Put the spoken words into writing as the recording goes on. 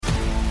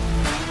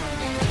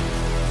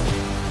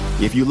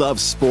If you love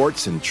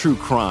sports and true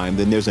crime,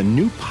 then there's a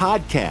new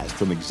podcast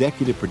from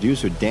executive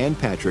producer Dan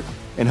Patrick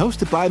and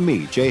hosted by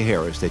me, Jay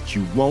Harris, that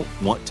you won't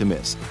want to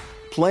miss.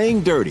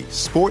 Playing Dirty: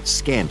 Sports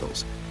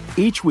Scandals.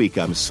 Each week,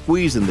 I'm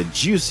squeezing the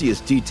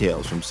juiciest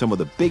details from some of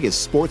the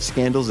biggest sports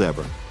scandals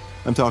ever.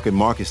 I'm talking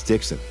Marcus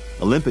Dixon,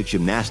 Olympic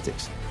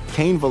gymnastics,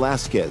 Cain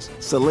Velasquez,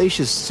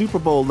 salacious Super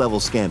Bowl-level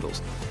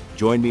scandals.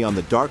 Join me on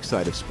the dark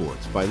side of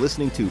sports by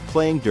listening to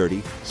Playing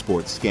Dirty: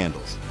 Sports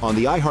Scandals on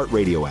the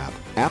iHeartRadio app,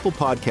 Apple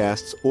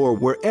Podcasts, or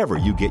wherever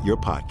you get your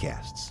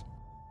podcasts.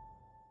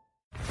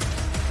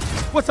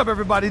 What's up,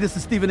 everybody? This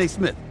is Stephen A.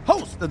 Smith,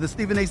 host of the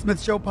Stephen A.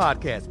 Smith Show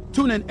podcast.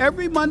 Tune in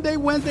every Monday,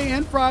 Wednesday,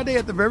 and Friday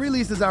at the very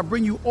least as I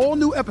bring you all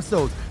new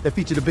episodes that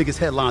feature the biggest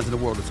headlines in the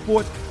world of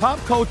sports, pop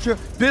culture,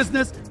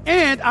 business,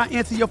 and I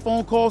answer your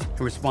phone calls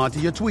and respond to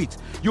your tweets.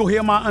 You'll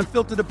hear my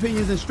unfiltered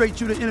opinions and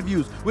straight-shooter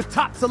interviews with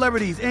top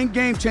celebrities and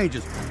game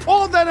changers.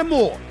 All that and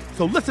more.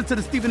 So listen to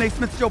the Stephen A.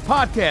 Smith Show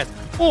podcast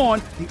on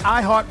the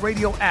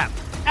iHeartRadio app,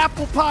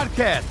 Apple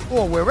Podcasts,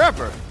 or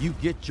wherever you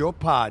get your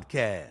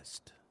podcast.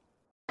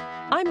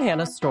 I'm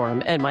Hannah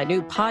Storm, and my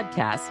new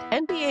podcast,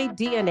 NBA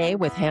DNA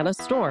with Hannah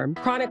Storm,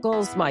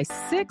 chronicles my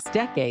 6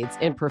 decades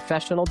in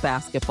professional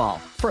basketball.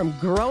 From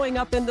growing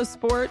up in the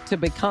sport to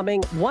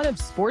becoming one of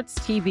sports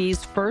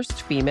TV's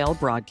first female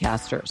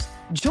broadcasters.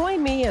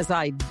 Join me as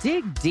I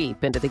dig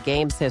deep into the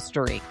game's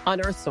history,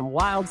 unearth some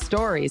wild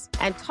stories,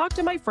 and talk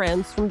to my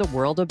friends from the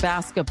world of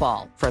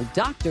basketball, from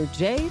Dr.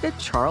 J to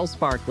Charles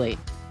Barkley.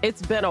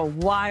 It's been a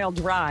wild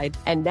ride,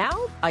 and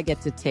now I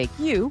get to take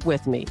you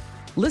with me.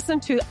 Listen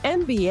to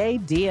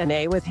NBA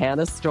DNA with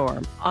Hannah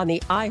Storm on the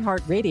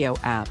iHeartRadio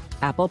app,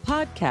 Apple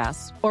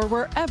Podcasts, or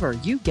wherever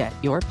you get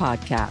your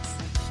podcasts.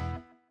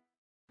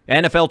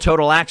 NFL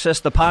Total Access,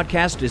 the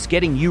podcast, is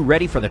getting you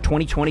ready for the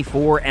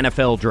 2024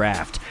 NFL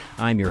Draft.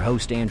 I'm your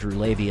host, Andrew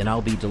Levy, and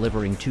I'll be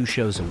delivering 2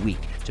 shows a week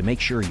to make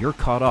sure you're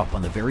caught up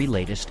on the very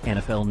latest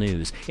NFL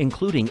news,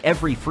 including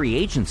every free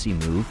agency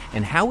move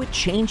and how it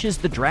changes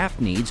the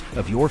draft needs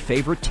of your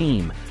favorite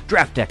team.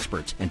 Draft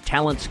experts and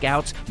talent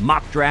scouts,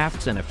 mock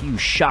drafts, and a few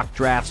shock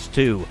drafts,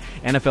 too.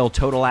 NFL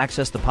Total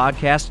Access, the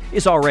podcast,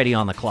 is already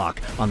on the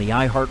clock on the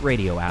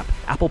iHeartRadio app,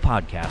 Apple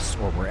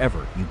Podcasts, or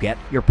wherever you get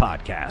your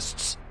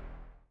podcasts.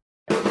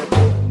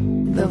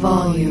 The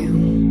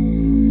Volume.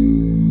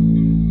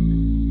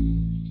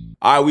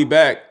 All right, we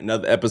back.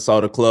 Another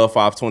episode of Club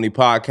 520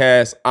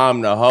 Podcast.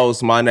 I'm the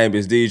host. My name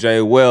is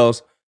DJ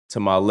Wells. To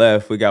my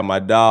left, we got my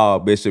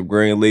dog, Bishop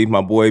Greenleaf,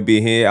 my boy B.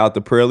 Hen out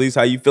the Pearlies.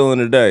 How you feeling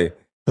today?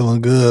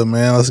 Feeling good,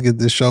 man. Let's get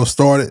this show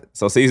started.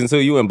 So season 2,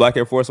 you in Black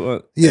Air Force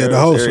One? Yeah, the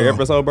whole show.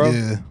 Episode, bro?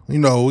 Yeah. You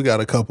know, we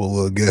got a couple of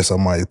little guests I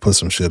might put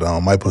some shit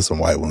on. Might put some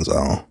white ones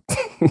on.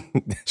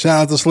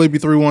 Shout out to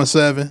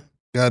Sleepy317.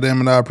 God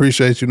damn it, I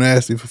appreciate you,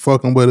 Nasty, for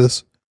fucking with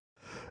us.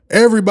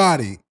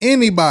 Everybody,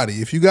 anybody,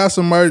 if you got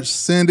some merch,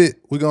 send it.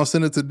 We're going to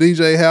send it to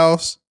DJ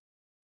House.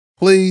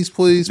 Please,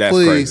 please, That's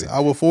please. crazy. I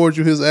will forward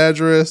you his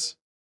address.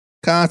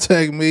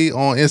 Contact me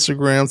on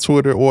Instagram,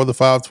 Twitter, or the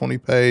 520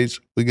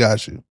 page. We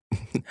got you.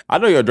 I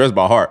know your address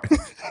by heart.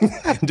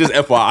 Just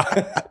FYI.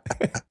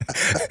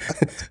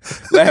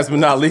 Last but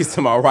not least,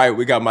 to my right,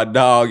 we got my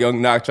dog,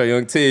 Young Nacho,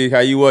 Young T. How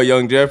you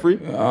Young Jeffrey?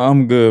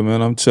 I'm good,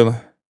 man. I'm chilling.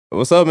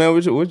 What's up, man?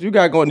 What you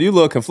got going? You a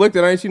little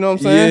conflicted, ain't you? Know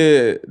what I'm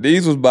saying? Yeah,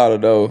 these was about it,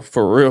 though.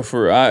 For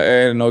real. I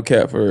ain't no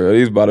cap for real.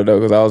 These about it, though,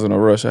 because I was in a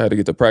rush. I had to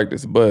get to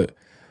practice. But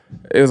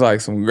it was like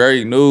some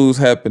great news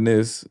happened.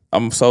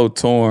 I'm so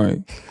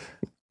torn.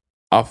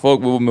 I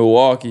fuck with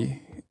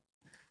Milwaukee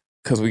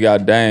because we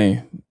got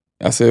Dame.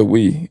 I said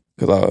we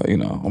because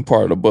I'm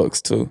part of the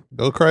Bucks, too.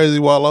 Go crazy,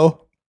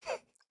 Wallow.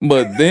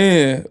 But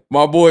then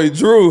my boy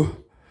Drew,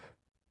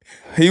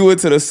 he went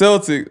to the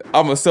Celtics.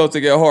 I'm a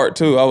Celtic at heart,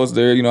 too. I was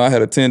there. I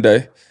had a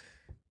 10-day.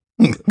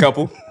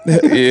 Couple.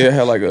 Yeah, I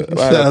had like a...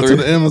 Shout out to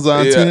the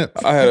Amazon tent.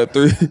 I had a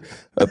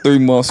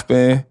 3-month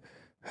span.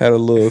 Had a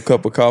little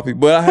cup of coffee.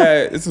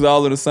 But this was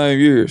all in the same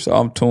year, so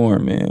I'm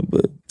torn, man.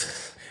 But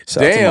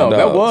damn,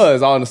 that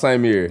was all in the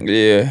same year.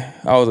 Yeah,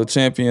 I was a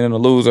champion and a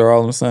loser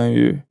all in the same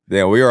year.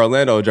 Damn, where your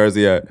Orlando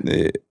jersey at?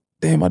 Yeah.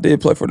 Damn, I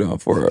did play for them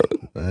for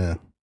an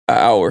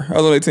hour. I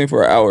was on their team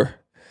for an hour.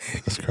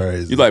 That's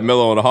crazy. You like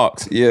Melo on the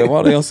Hawks? Yeah,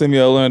 why they don't send me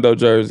an Orlando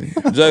jersey?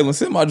 Jalen,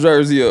 send my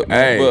jersey up.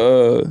 Hey,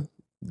 but,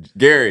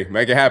 Gary,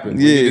 make it happen.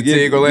 Yeah,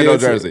 get Orlando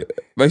jersey.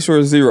 Make sure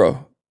it's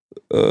 0.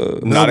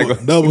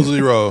 Double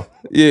 0.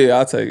 Yeah,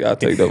 I'll take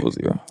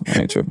 0. I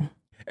ain't tripping.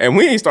 And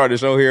we ain't started the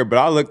show here, but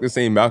I looked and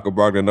seen Malcolm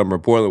Brogdon number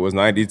in Portland was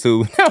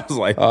 92. I was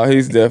like, oh,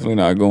 he's definitely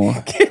not going.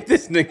 Get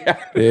this nigga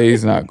out. Yeah,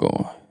 he's not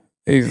going.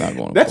 He's not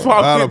going. That's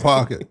why out of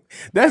pocket.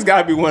 That's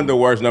got to be one of the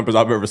worst numbers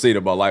I've ever seen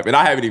in my life, and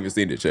I haven't even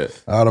seen it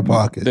yet. Out of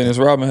pocket. Dennis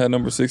Rodman had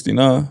number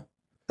 69.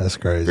 That's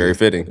crazy. Very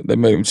fitting. They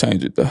made him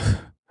change it though.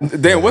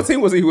 Damn, what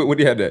team was he with when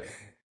he had that?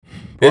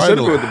 It should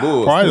have been with the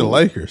Bulls. Probably the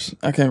Lakers.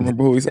 I can't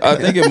remember who he's. I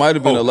think it might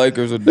have been the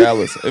Lakers or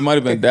Dallas. It might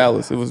have been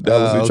Dallas. It was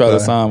Dallas who tried to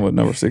sign with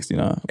number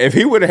 69. If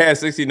he would have had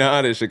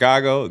 69 in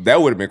Chicago, that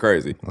would have been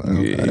crazy.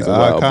 Yeah, he's a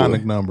wild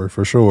Iconic boy. number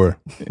for sure.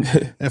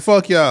 And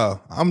fuck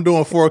y'all. I'm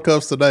doing 4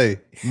 cups today,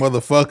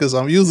 motherfuckers.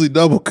 I'm usually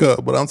double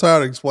cup, but I'm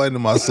tired of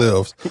explaining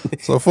myself.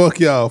 So fuck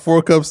y'all.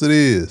 4 cups it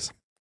is.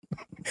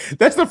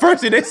 That's the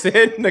first thing they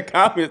said in the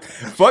comments.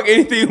 Fuck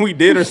anything we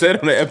did or said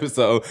on the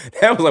episode.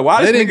 That was like,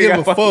 why They this didn't nigga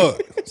give got a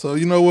fuck. So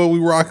you know what? We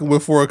rocking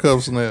with 4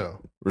 cups now.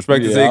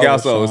 Respect to Yeah, Zeke I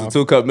was also. It's a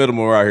trying. 2-cup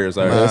minimum right here,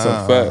 sir. That's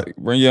a fact.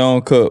 Bring your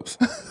own cups.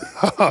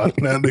 Now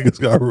niggas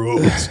got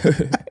rules.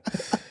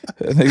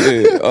 I think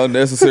they're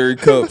unnecessary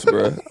cups,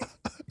 bro.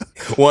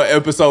 One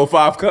episode,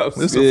 5 cups.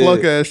 It's a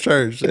flunk ass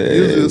church. You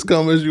just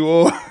come as you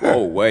are.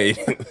 Oh, wait.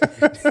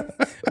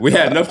 We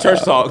had enough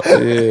church talk.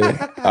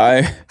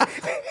 Yeah,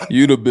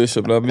 you the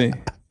bishop, not me.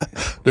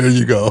 There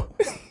you go.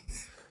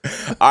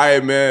 All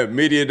right, man.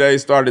 Media Day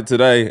started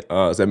today.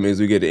 So that means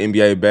we get the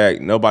NBA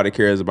back. Nobody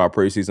cares about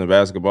preseason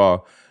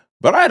basketball.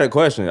 But I had a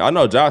question. I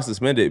know Josh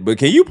suspended, but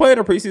can you play in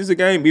a preseason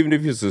game even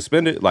if you're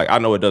suspended? Like, I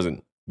know it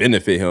doesn't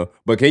benefit him,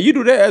 but can you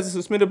do that as a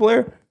suspended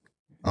player?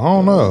 I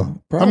don't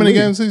know. How many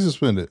games he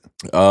suspended?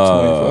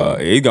 25.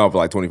 He's gone for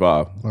like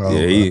 25. Oh, yeah,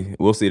 okay.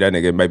 we'll see that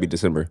nigga maybe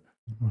December.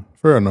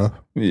 Fair enough.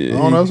 Yeah, I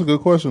don't know. That's a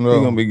good question though.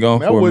 He gonna be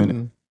gone I for a wouldn't.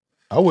 minute.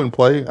 I wouldn't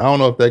play. I don't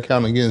know if that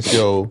count against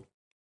your.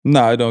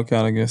 Nah, it don't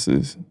count against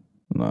this.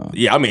 Nah.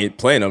 Yeah, I mean,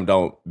 playing them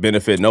don't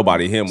benefit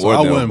nobody, him So or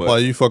I them. wouldn't but,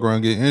 play. You fuck around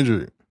and get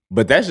injured.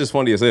 but that's just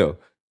funny as hell.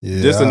 Yeah,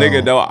 Just a I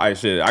nigga don't- though, I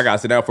got to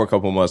sit down for a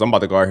couple of months. I'm about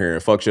to go out here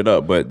and fuck shit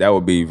up, but that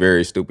would be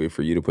very stupid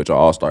for you to put your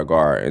all-star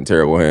guard in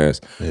terrible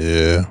hands.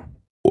 Yeah.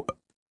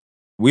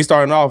 We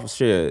starting off,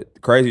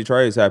 shit, crazy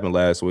trades happened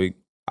last week.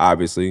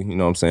 Obviously, you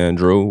know what I'm saying?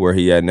 Drew, where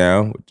he at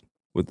now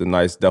with the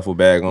nice duffel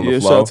bag on Yeah,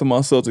 the shout floor. out to my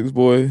Celtics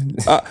boy.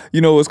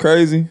 You know what's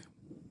crazy?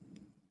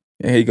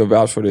 And he can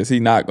vouch for this. He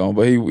not going,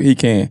 but he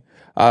can.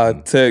 I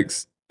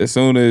text, as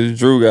soon as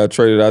Drew got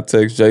traded, I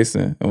text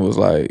Jason and was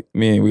like,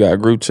 we got a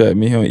group chat,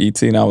 me, him, and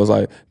ET, and I was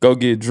like, go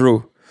get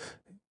Drew.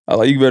 I was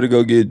like, you better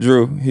go get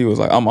Drew. He was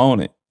like, I'm on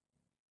it.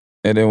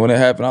 And then when it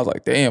happened, I was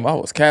like, damn, I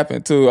was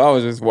capping too. I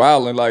was just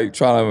wilding, like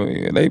trying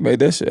to, and they made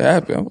that shit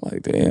happen. I'm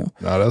like, damn.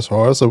 No, that's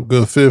hard. That's a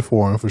good fit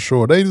for him for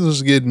sure. They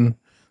just getting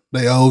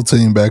their old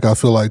team back. I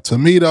feel like, to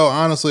me though,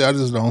 honestly, I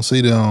just don't see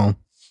them.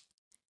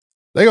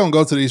 They gonna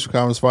go to the Eastern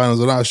Conference Finals,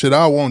 and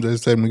I want Jason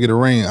Tatum to get a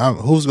ring.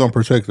 Who's gonna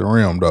protect the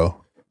rim though?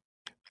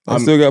 I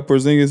still got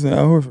Porzingis and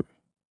Al Horford.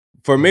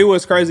 For me,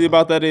 what's crazy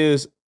about that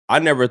is I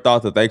never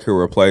thought that they could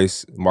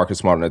replace Marcus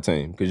Smart on that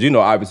team. Because you know,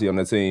 obviously on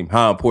that team,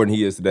 how important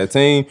he is to that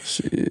team.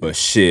 Shit. But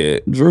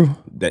shit, Drew.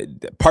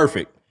 that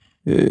perfect.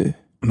 Yeah.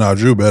 Nah,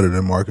 Drew better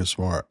than Marcus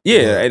Smart.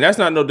 Yeah, and that's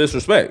not no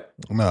disrespect.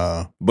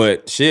 Nah,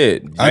 But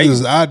shit, Brad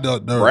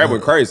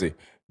went crazy.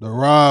 The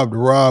Rob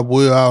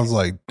Will. I was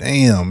like,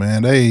 damn,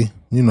 man. They,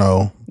 you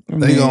know,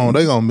 they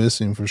gonna miss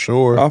him for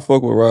sure. I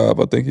fuck with Rob.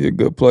 I think he's a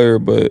good player,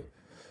 but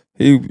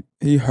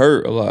he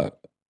hurt a lot.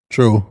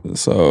 True.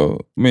 So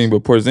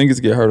but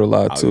Porzingis get hurt a I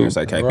lot was too. gonna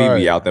say KP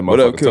be out that But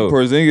motherfucker too.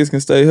 Porzingis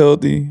can stay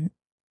healthy.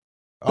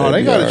 Oh,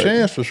 they that'd be got a alright.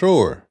 chance for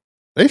sure.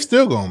 They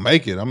still gonna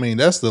make it. I mean,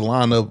 that's the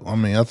lineup. I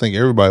mean, I think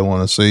everybody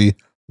want to see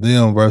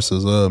them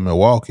versus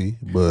Milwaukee,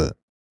 but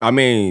I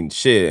mean,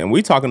 shit, and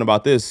we talking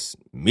about this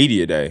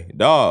media day,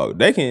 dog.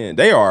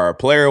 They are a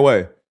player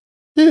away.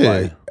 yeah,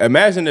 Like,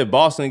 imagine if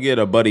Boston get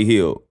a Buddy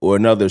Hield or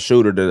another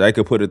shooter that they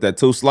could put at that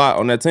 2 slot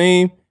on that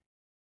team.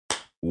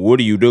 What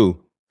do you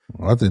do?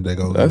 I think they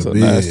go. That's a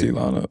big. nasty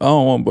lineup. I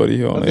don't want Buddy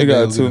Hill. I They think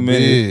got go too get a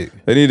many. big.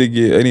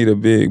 They need a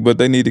big, but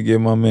they need to give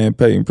my man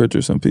Peyton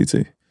Pritchard some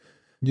PT.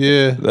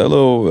 Yeah, That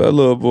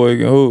little boy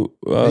can hoop.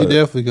 he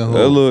definitely can. That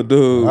Hoop. little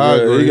dude, I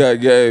bro, agree. he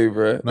got game,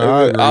 bro. No,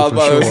 I agree was for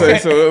about to sure. say,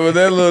 so but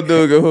that little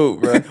dude can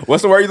hoop, bro.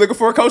 What's the word you looking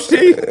for, Coach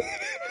T?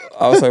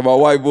 I was like, my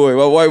white boy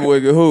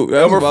can hoop.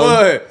 Number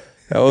Fudd.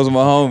 That was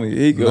my homie.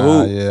 He can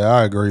Nah, hoop. yeah,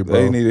 I agree,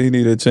 bro. He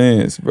need a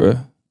chance, bro.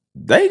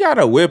 They got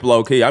a whip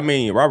low key. I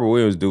mean, Robert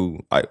Williams do,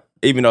 like,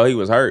 even though he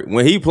was hurt,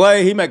 when he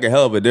played, he make a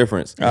hell of a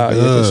difference. Yeah, for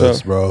Yes,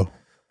 sure. bro.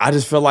 I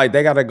just feel like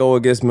they got to go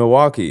against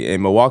Milwaukee,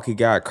 and Milwaukee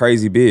got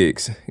crazy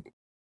bigs.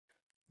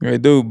 They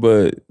do,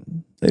 but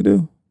they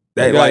do.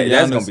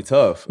 That's gonna be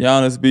tough.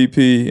 Giannis,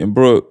 BP, and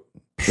Brook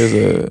is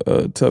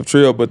a tough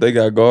trio, but they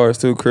got guards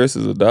too. Chris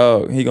is a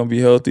dog. He gonna be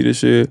healthy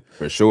this year.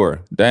 For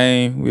sure.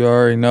 Dame, we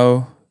already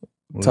know.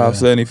 Top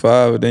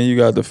 75, and then you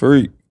got the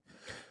freak.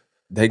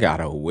 They got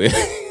a whip.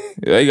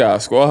 They got a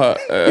squad.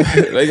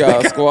 They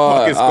got a squad.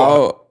 fucking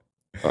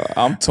squad.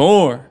 I'm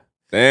torn.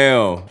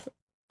 Damn.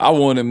 I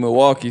wanted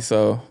Milwaukee,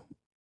 so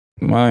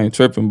I ain't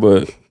tripping,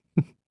 but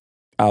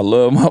I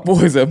love my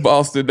boys at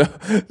Boston.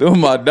 They're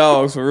my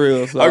dogs for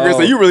real. So Okay,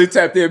 so you really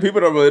tapped in.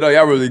 People don't really know.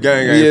 Y'all really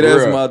gang. yeah, for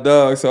that's real. my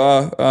dog. So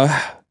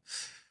I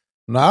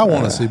No, I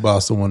want to see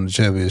Boston win the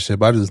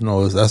championship. I just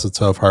know that's a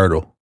tough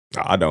hurdle.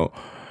 I don't.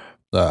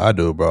 I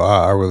do, bro.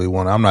 I really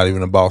want. I'm not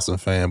even a Boston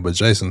fan, but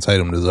Jason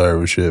Tatum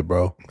deserves shit,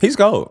 bro. He's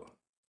gold.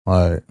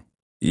 Like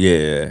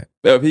Yeah.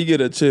 if he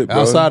get a chip,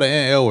 bro, outside of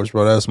Ant Edwards,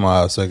 bro, that's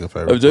my second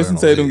favorite. if Jason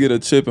player in the Tatum league. get a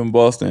chip in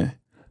Boston,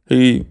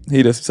 He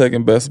the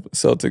second best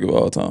Celtic of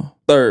all time.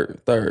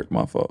 Third,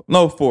 my fault.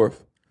 No,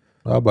 fourth.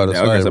 I'm about to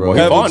Yeah, okay, say, so bro.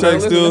 boy, he ball Havlicek now,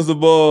 steals the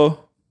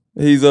ball.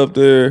 He's up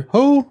there.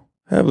 Who?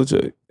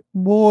 Havlicek.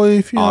 Boy,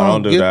 if you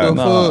don't do get that.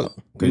 the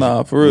fuck.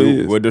 Nah, for real. he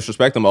is. We're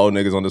disrespecting old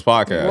niggas on this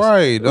podcast.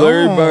 Right.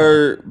 Larry don't.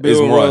 Bird,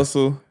 Bill one.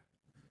 Russell,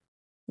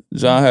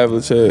 John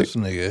This Havlicek,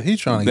 nigga, he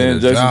trying to then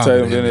get a Jason job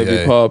Tatum, in the then it'd be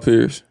NBA. Paul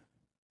Pierce.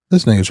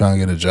 This nigga trying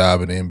to get a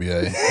job in the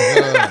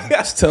NBA.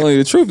 Just telling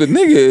you the truth, the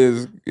nigga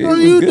is. Bro,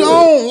 you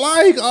don't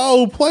like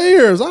old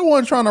players. I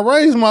wasn't trying to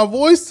raise my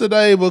voice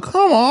today, but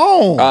come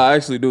on. I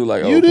actually do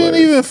like. You old didn't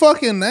players. even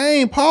fucking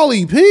name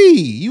Paulie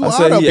P. You I out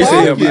said of he should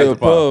pocket. be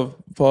above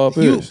Paul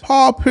Pierce.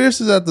 Paul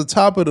Pierce is at the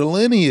top of the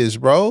lineage,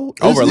 bro.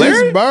 Over It's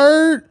Larry?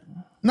 Bird.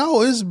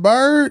 No, it's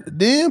Bird,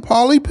 then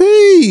Paulie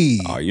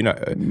P. Oh, you know,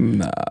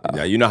 Nah.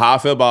 yeah, you know how I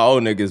feel about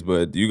old niggas,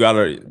 but you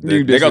gotta. They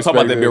You gonna talk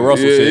about that disrespect Bill him.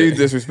 Russell yeah, shit. You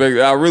disrespect.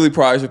 I really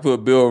probably should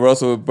put Bill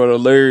Russell in front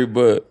of Larry,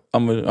 but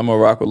I'm a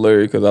rock with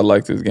Larry because I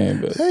like this game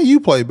better. Hey,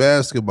 you play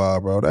basketball,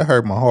 bro. That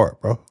hurt my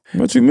heart, bro.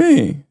 What you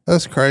mean?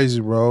 That's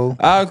crazy, bro.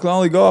 I can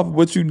only go off of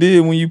what you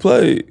did when you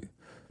played.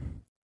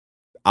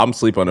 I'm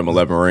sleep on them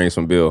 11 rings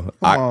from Bill.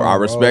 I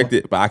respect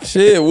it, but I can't.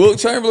 Shit, Wilt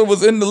Chamberlain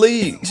was in the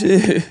league.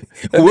 Shit,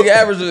 that nigga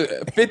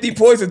averaged 50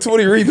 points and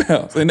 20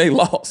 rebounds, and they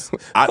lost.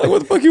 Like, what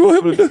the fuck you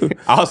want him to do?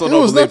 I also There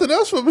don't was believe. nothing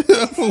else for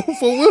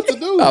Will to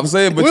do. I'm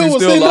saying, but Will you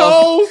was still hitting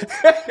lost.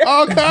 hoes,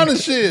 all kind of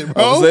shit,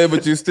 bro. I'm saying,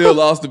 but you still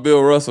lost to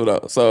Bill Russell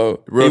though.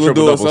 So Real he was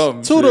triple doing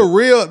doubles. something. To the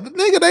real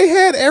nigga, they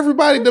had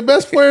everybody, the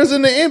best players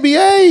in the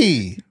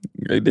NBA.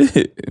 They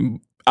did.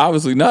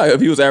 Obviously not.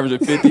 If he was averaging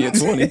 50 and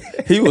 20,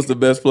 he was the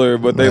best player,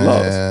 but they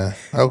lost. Yeah,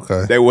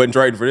 okay. They wasn't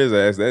trading for his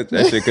ass.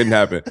 That shit couldn't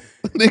happen.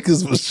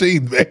 Niggas was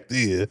cheating back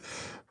then.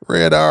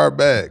 Red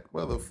back,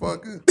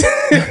 motherfucker.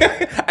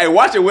 Hey,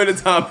 watching Winter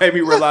Time made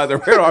me realize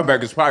that Red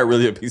Auerbach is probably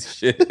really a piece of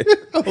shit.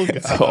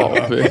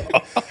 Oh, man.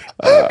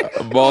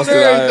 Boston,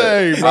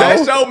 Everything, bro.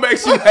 That show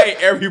makes you hate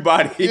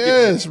everybody.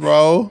 Yes,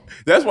 bro.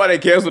 That's why they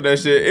canceled that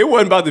shit. It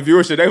wasn't about the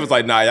viewership. They was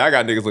like, nah, y'all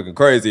got niggas looking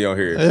crazy on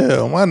here.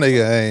 Yeah, my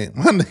nigga ain't.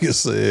 My nigga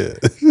said.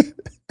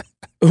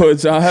 What,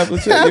 John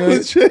Havlicek?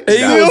 Havlicek.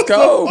 He was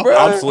cold, bro.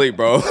 I'm asleep,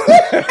 bro.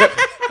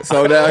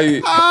 So now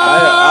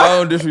I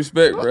don't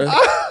disrespect, bro.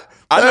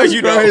 I know That's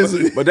you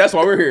crazy. know, but that's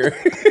why we're here.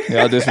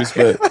 Y'all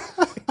disrespect.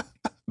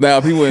 Now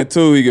if he went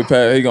 2, he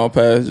gonna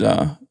pass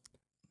John.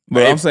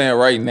 But I'm saying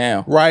right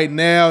now. Right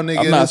now, nigga,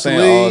 I'm in not this saying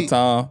league, all the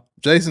time.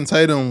 Jason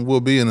Tatum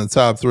will be in the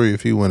top 3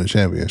 if he win a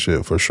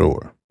championship for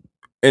sure.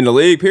 In the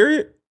league,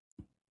 period.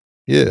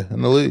 Yeah,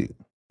 in the league.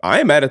 I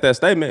ain't mad at that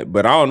statement,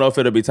 but I don't know if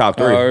it'll be top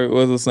 3. All right,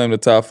 let's name the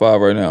top 5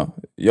 right now.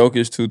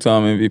 Jokic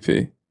 2-time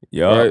MVP.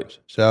 Yup. Right.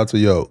 Shout out to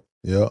Yo.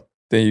 Yep.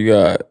 Then you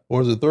got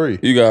Or is it 3?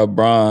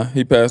 Bron.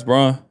 He passed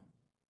Bron.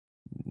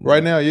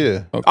 Right now,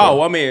 yeah. Okay. Oh,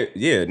 well, I mean,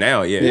 yeah,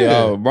 now, yeah.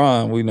 Yeah,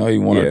 Bron, we know he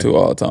 1 or Yeah. 2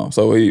 all the time.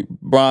 So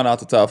Bron out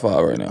the top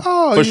 5 right now.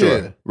 Oh, For yeah.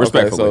 sure.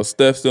 Respectfully. Okay, so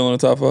Steph still in the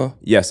top 5?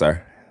 Yes,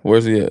 sir.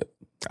 Where's he at?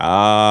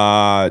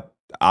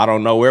 I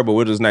don't know where, but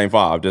we'll just name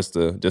 5 just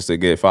to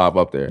get 5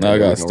 up there. Now I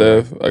got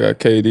Steph. I got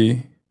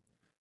KD.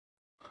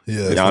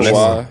 Yeah. Giannis.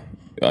 Kawhi.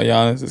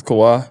 Giannis is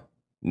Kawhi.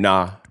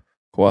 Nah.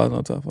 Kawhi's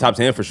on top 5. Top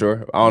 10 for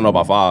sure. I don't know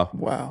about 5.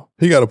 Wow.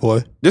 He got to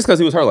play. Just because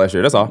he was hurt last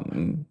year. That's all.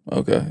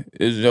 Okay.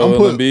 Is I'm Joel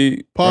putting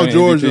Embiid Paul reigning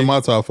George MVP? in my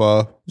top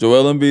 5.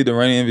 Joel Embiid, the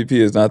reigning MVP,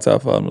 is not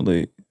top 5 in the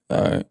league.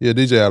 All right. Yeah,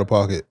 DJ out of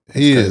pocket.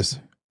 He is.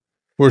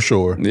 For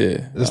sure.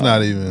 Yeah. That's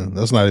not even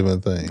a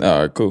thing. All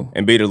right, cool.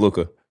 And beat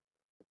Luka.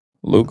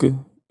 Luka.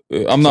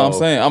 I'm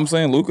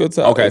saying Luka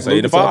top. Okay, so you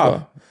Luka the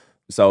 5.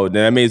 So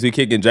then that means we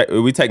taking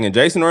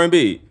Jason or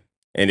Embiid.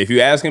 And if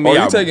you asking me,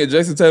 Oh, you taking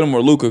Jason Tatum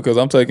or Luka? Because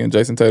I'm taking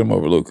Jason Tatum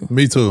over Luka.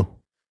 Me too.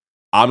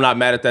 I'm not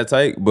mad at that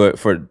take, but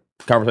for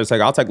conversation's sake,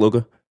 I'll take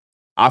Luka.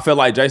 I feel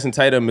like Jason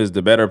Tatum is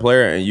the better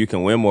player, and you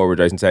can win more with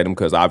Jason Tatum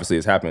because obviously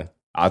it's happened.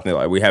 I think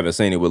like we haven't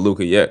seen it with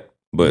Luka yet,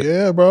 but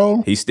Yeah,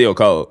 bro. he's still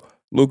cold.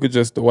 Luka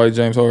just the white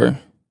James Harden.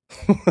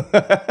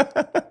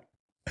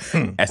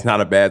 That's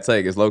not a bad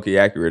take. It's low-key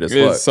accurate as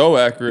fuck. It's so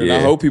accurate. And I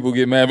Yeah. hope people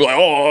get mad. Be like,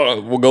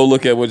 oh, we'll go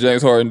look at what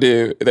James Harden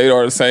did. They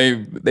are the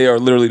same. They are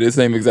literally the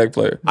same exact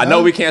player. I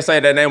know we can't say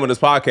that name on this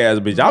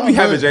podcast, but y'all be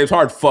No, having but- James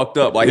Harden fucked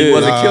up. Like he Yeah.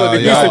 wasn't killing the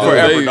Nah, Houston y'all-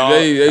 forever, dog.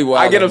 They I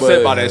get wildin',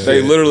 upset by but that They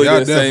shit. literally Y'all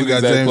the same definitely got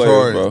exact James players,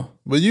 Harden. bro.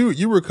 But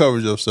you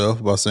recovered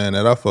yourself by saying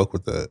that. I fuck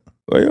with that.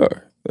 They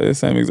are. They're the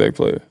same exact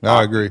player.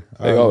 I agree.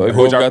 They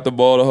both got the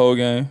ball the whole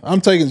game.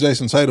 I'm taking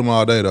Jason Tatum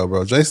all day though,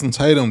 bro. Jason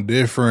Tatum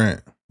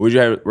different. Would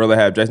you rather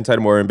have Jason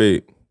Tatum or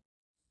Embiid?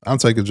 I'm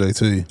taking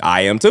JT.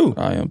 I am too.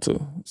 I am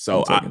too.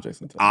 So I'm taking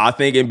Jason Tatum. I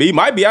think Embiid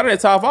might be out of that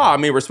top 5.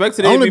 I mean, respect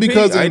to the Only MVP.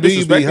 because I ain't Embiid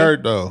be disrespecting.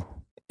 hurt though.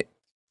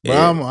 But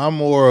Yeah. I'm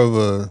more of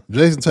a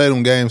Jason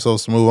Tatum game so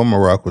smooth. I'm gonna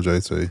rock with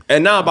JT.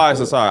 And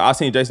non-biased aside, I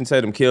seen Jason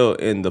Tatum kill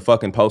in the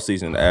fucking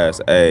postseason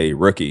as a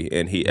rookie,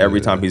 and he every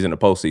time he's in the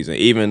postseason,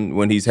 even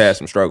when he's had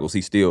some struggles,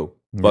 he still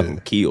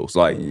fucking kills.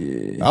 Like,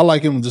 I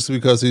like him just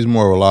because he's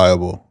more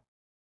reliable.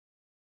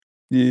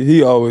 Yeah,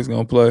 he always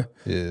gonna play.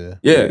 Yeah.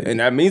 yeah, and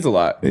that means a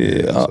lot.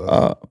 Yeah,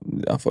 so-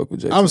 I fuck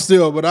with Jason. I'm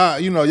still,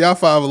 but y'all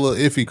 5 a little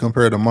iffy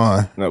compared to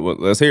mine. No, well,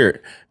 let's hear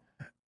it.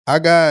 I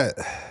got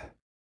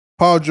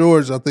Paul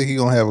George, I think he's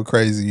going to have a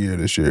crazy year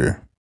this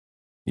year.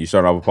 You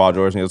start off with Paul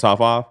George in your top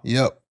 5?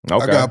 Yep.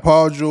 Okay. I got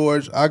Paul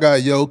George. I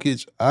got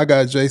Jokic. I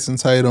got Jason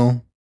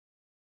Tatum.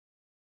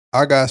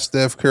 I got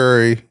Steph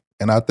Curry.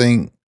 And I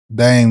think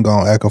Dame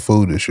going to act a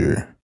fool this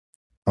year.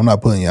 I'm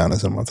not putting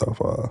Giannis in my top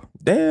 5.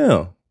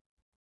 Damn.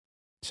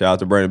 Shout out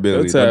to Brandon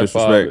Billy. Your No top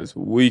 5 disrespect. is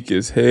weak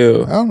as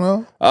hell. I don't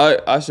know.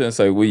 I shouldn't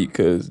say weak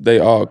because they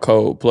are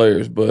cold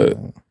players, but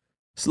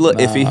It's a little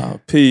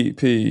iffy.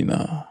 P,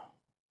 nah.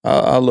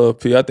 I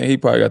love P. I think he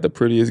probably got the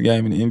prettiest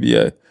game in the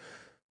NBA.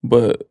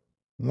 But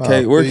Nah,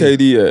 where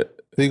KD at?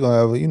 He gonna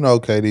have,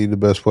 KD the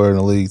best player in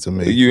the league to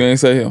me. You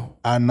ain't say him.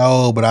 I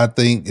know, but I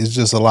think it's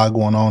just a lot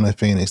going on in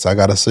Phoenix. I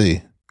gotta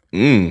see.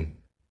 I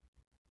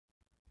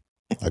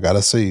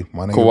gotta see.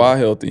 My nigga, Kawhi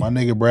healthy. My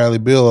nigga Bradley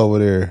Beal over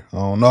there. I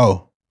don't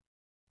know.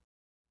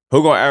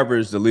 Who gonna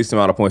average the least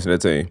amount of points in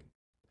that team?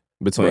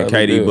 Between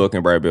Bradley KD, Beal. Book,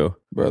 and Brad Beal.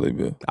 Bradley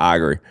Beal. I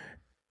agree.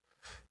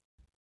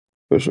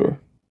 For sure.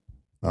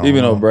 I don't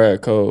Even know. though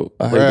Brad cold.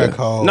 I hate Brad that.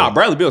 Cole. Nah,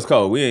 Bradley Beal's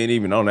cold. We ain't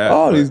even on that.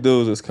 All but- these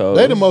dudes is cold.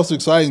 They the most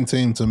exciting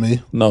team to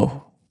me.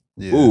 No.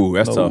 Yeah. Ooh,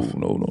 that's no, tough.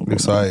 No.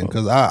 Exciting.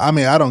 Because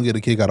I don't get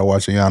a kick out of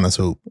watching Giannis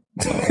hoop.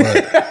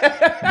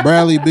 But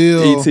Bradley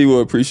Beal. ET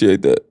will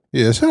appreciate that.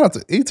 Yeah, shout out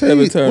to ET. Evan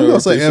We're Turner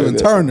gonna say appreciate Evan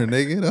that. Turner,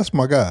 nigga. That's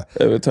my guy.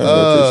 Evan Turner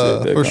appreciate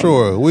that. For comment.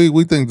 sure.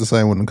 We think the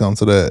same when it comes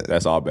to that.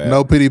 That's all bad.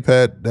 No pity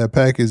pat. That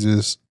package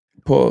is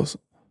Pause.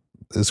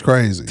 it's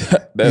crazy.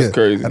 That's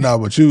crazy. No,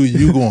 but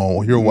you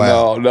going, you're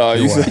wild. No,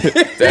 you You're said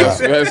wild.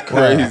 that's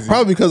crazy.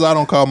 Probably because I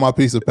don't call my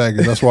piece a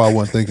package. That's why I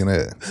wasn't thinking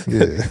that.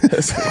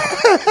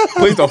 Yeah.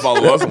 Please don't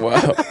follow That's up.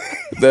 wild.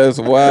 That's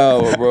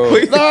wild, bro.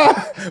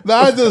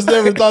 nah, I just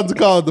never thought to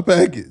call it the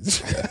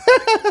package.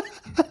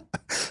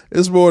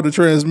 It's more the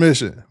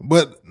transmission.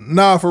 But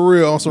nah, for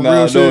real, on some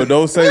real shit.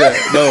 Don't say that.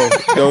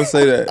 No, don't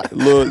say that.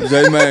 Look,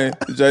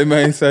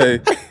 J-Main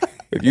say,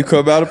 if you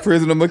come out of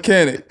prison a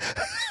mechanic,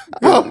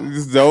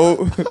 just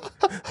don't.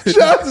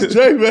 Shout out to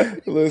J,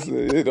 man.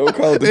 Listen, don't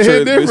call it the It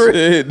hit transmission. different.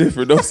 It hit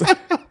different. Don't say.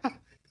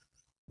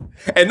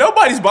 And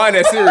nobody's buying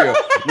that cereal.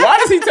 Why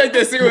does he take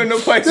that cereal in them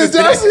places?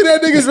 Did y'all see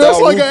that nigga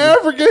dressed like an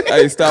African?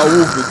 Hey, stop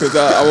whooping because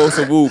I want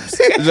some whoops.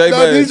 No,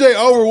 J-Man, DJ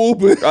over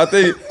whooping. I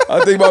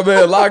think my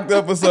man locked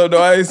up or something.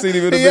 Though I ain't seen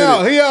him in a He minute.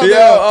 out, he out He now.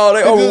 out. Oh,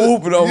 they He over just-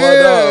 whooping on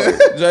yeah. my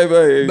dog.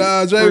 J-Man.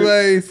 Nah,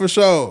 J-Bay for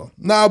sure.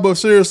 Nah, but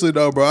seriously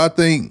though, bro, I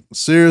think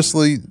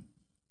seriously,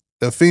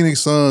 the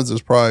Phoenix Suns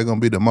is probably gonna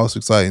be the most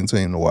exciting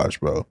team to watch,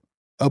 bro.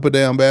 Up and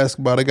down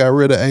basketball, they got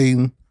rid of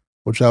Aiden,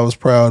 which I was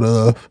proud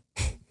of.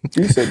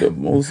 You said the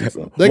most.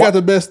 They got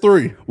the best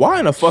 3. Why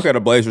in the fuck are the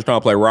Blazers trying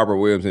to play Robert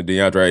Williams and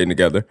DeAndre Ayton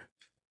together?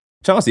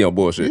 Chauncey on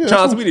bullshit. Yeah,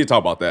 Chauncey, we need to talk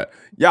about that.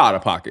 Y'all out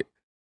of pocket.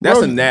 That's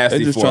Bro, a nasty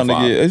They just 4 trying to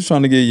get. They just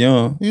trying to get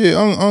young. Yeah,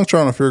 I'm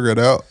trying to figure it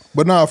out.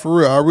 But nah, for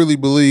real, I really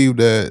believe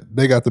that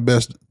they got the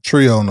best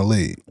trio in the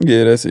league.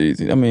 Yeah, that's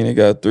easy. I mean, they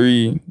got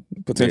 3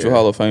 potential Yeah.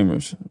 Hall of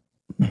Famers.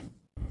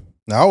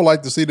 Now, I would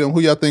like to see them. Who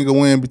y'all think will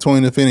win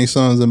between the Phoenix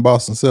Suns and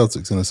Boston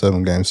Celtics in a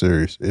 7-game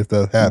series, if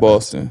that happens?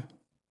 Boston.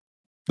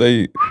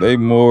 They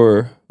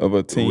more of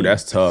a team. Ooh,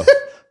 that's tough.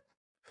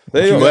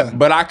 they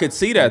but I could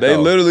see that they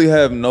though. literally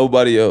have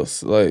nobody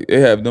else. Like they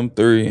have them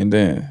 3, and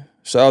then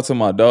shout out to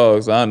my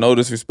dogs. I no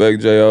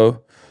disrespect,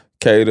 Jo,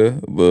 Kata,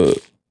 but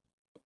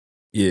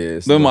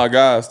Yes. they're my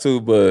guys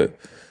too. But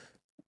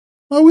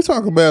Oh, we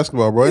talking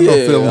basketball, bro. Ain't no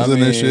feelings in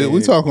this shit.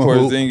 We talking hoop.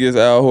 Porzingis,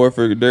 Al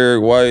Horford,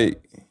 Derek White.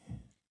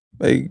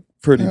 They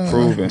pretty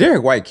proven.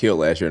 Derek White killed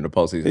last year in the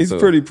postseason. He's too. a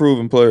pretty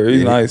proven player. He's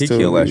Yeah, nice he too.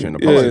 killed last year in the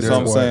Yeah, postseason. that's what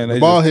I'm Derek saying. White. They The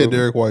ball just hit proven.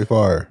 Derek White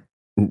fire.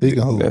 He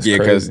can hoop. That's Yeah,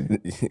 crazy.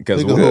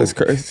 because He can That's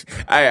crazy.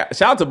 Hey,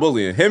 shout out to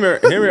bullying him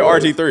and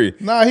RG3.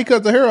 Nah, he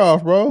cut the hair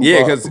off, bro. Yeah,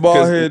 because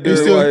ball head he's Derek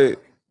still- White.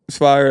 It's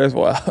fire. That's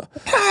wild.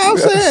 I'm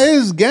saying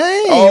his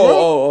game. bro.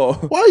 Oh.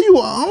 Why you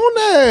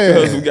on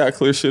Because we that? got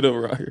clear shit up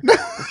around here.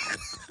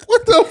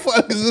 What the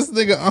fuck is this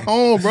nigga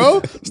on,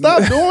 bro?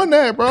 Stop doing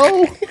that, bro.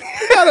 You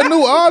got a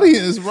new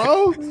audience,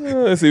 bro.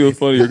 Let's see what's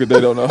funnier because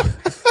they don't know.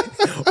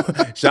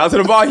 shout out to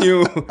the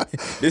volume.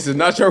 This is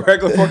not your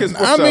regular fucking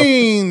sports I show.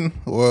 mean,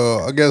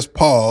 well, I guess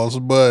pause,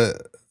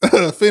 but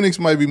Phoenix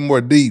might be more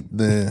deep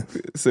than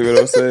See what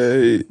I'm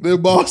saying?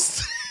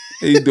 Boston.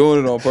 He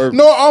doing it on purpose.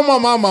 No, on my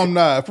mama, I'm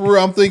not. For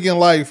real, I'm thinking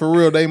like, for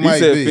real, they You might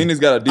said be. Phoenix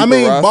got a deeper I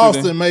mean, roster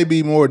Boston than- may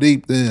be more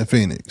deep than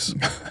Phoenix.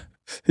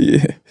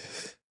 Yeah.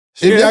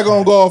 If y'all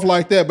gonna go off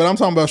like that, but I'm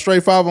talking about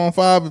straight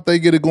 5-on-5. If they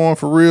get it going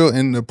for real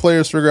and the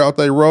players figure out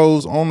their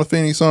roles on the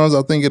Phoenix Suns,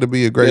 I think it'll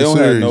be a great They don't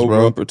series, have no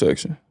bro. rim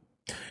protection.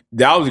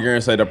 I was going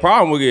to say the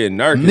problem with getting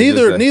Nurk is just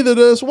that- Neither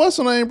does what's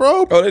the name,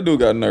 bro? Oh, they do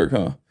got Nurk,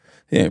 huh?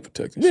 He ain't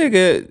protecting shit.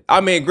 Nigga,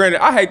 I mean,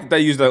 granted, I hate that they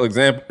use that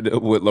example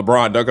with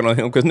LeBron dunking on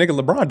him because nigga,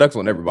 LeBron dunks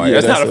on everybody.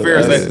 Yeah, that's not a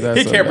fair that's assessment.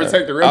 He can't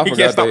protect the rim. He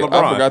can't stop I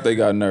LeBron. forgot they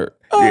got Nurk.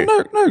 Oh, Yeah.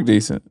 Nurk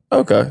decent.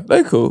 Okay,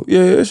 they cool. Yeah,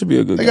 it should be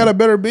a good They game. got a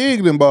better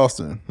big than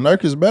Boston.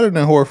 Nurk is better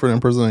than Horford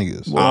and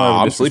Porzingis. Boy, don't ever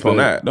I'm sleep on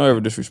disrespect. that. Don't ever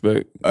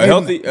disrespect. A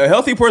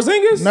healthy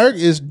Porzingis? Nurk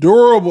is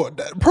durable.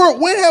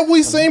 When have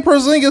we seen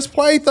Porzingis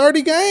play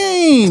 30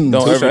 games?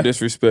 Don't Touche. ever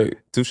disrespect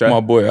Touche. my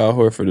boy Al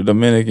Horford, the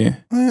Dominican,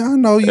 Man, I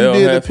know you They don't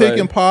did the have pick faith.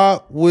 and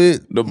pop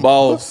with the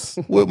boss.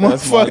 my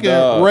That's my fucking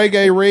dog.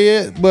 reggae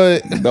red,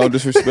 but Don't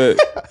disrespect.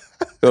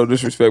 Don't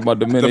disrespect my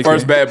Dominican. The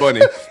first Bad Bunny.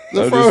 the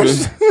Don't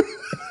first,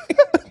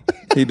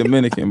 He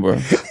Dominican, bro.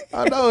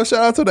 I know.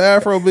 Shout out to the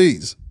Afro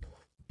Beats.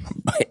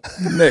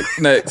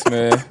 Next,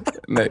 man.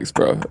 Next,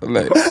 bro.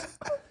 Next.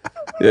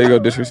 Yeah, you go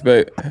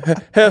disrespect.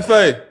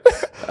 Hefe.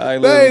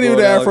 They ain't even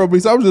the Afro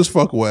Beats. I'm just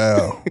fucking with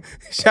Al.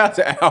 Shout out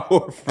to Al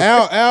Horford.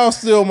 Al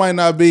still might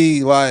not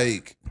be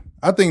like.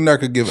 I think Nurk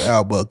could give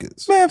Al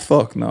buckets. Man,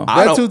 fuck no.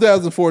 That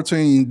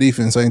 2014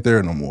 defense ain't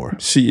there no more.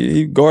 Shit,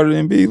 he guarded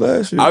Embiid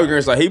last year. I was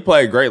gonna say he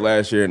played great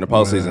last year in the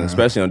postseason,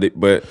 especially on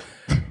but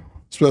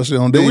Especially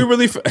on D. do we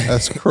really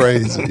That's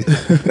crazy.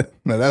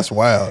 No, that's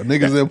wild.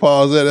 Niggas didn't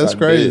pause that. That's I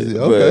crazy. did,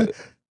 Okay.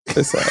 but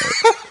It's all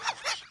right.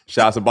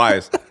 shout out to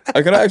Bias.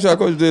 Hey, can I ask y'all,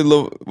 Coach?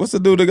 What's the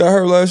dude that got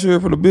hurt last year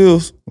for the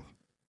Bills?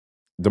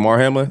 DeMar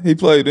Hamlin? He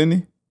played, didn't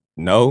he?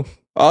 No.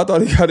 Oh, I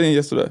thought he got in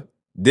yesterday.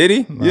 Did he?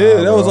 Yeah,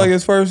 that was bro. like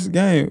his first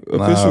game,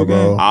 bro. official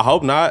game. I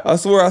hope not. I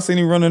swear I seen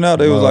him running out.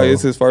 They was No. like,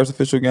 it's his first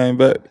official game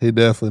back. He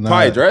definitely not.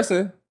 Probably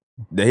dressing.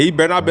 He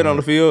better not been on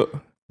the field.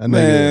 That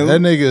Man,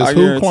 nigga I is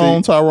who guarantee-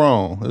 clone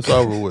Tyrone. It's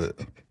over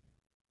with.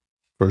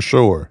 For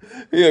sure.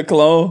 He a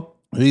clone.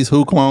 He's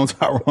who clone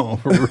Tyrone.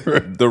 For real.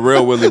 The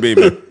real Willie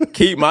Beamer.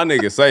 Keep my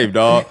nigga safe,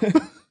 dog.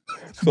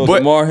 So But-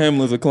 DeMar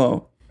Hamlin's a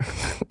clone.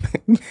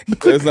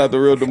 That's not the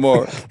real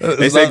DeMar.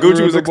 They say not the Gucci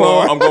real was a DeMar.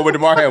 clone. I'm going with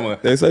DeMar Hamlin.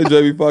 They say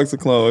JB Fox a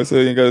clone. They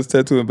say he ain't got his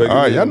tattoo in back. All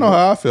right, y'all know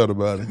how I felt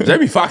about it.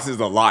 Jamie Foxx is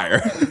a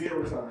liar.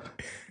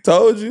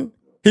 Told you.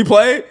 He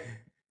played?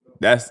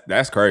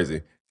 That's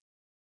crazy.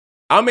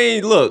 I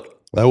mean, look,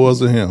 That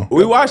wasn't him.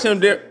 we watched him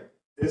there.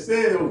 It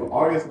said it was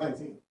August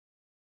 19th.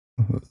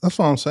 That's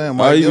what I'm saying.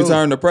 Why Mike. he Yo,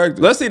 returned to practice?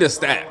 Let's see the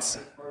stats.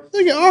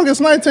 nigga,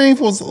 August 19th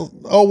was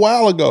a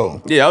while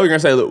ago. Yeah, I was gonna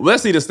say, look,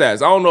 let's see the stats.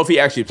 I don't know if he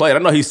actually played. I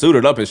know he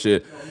suited up and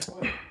shit.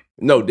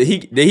 No, did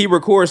he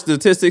record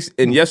statistics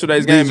in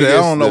yesterday's game? DJ, I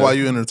against don't know the- why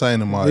you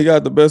entertaining Mike. He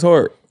got the best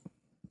heart.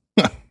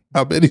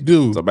 I bet he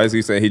do. So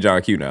basically saying he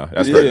John Q now.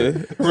 That's crazy.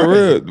 Yeah, for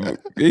real.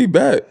 He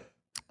back.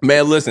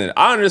 Man, listen,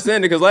 I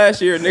understand it because last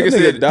year That nigga nigga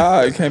said,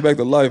 died, came back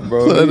to life,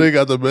 bro. That He nigga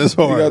got the best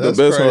heart. got the That's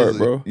best crazy. heart,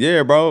 bro.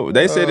 yeah, bro.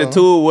 They said that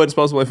Tua wasn't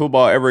supposed to play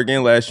football ever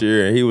again last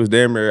year, and he was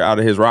damn near out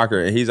of his rocker,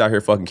 and he's out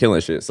here fucking killing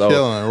shit. So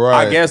Killing,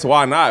 right. I guess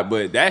why not?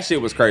 But that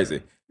shit was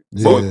crazy.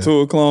 Yeah. To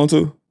a clone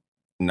too.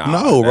 Nah,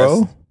 No,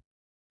 bro.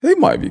 He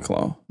might be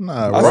clone.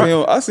 Nah, I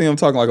bro. see him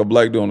talking like a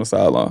black dude on the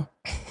sideline.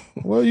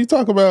 Well, you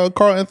talk about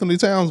Carl Anthony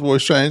Towns'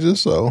 voice changes,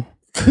 so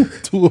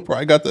Tua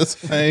probably got that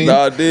same.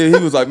 Nah, I did.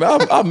 He was like, man,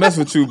 I mess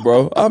with you,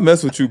 bro. I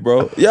mess with you,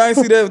 bro. Yeah, I ain't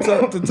see that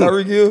to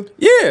Tyreek Hill.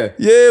 Yeah.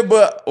 Yeah,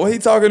 but when he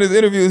talk in his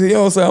interviews, he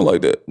don't sound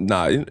like that.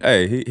 Nah,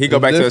 hey, he go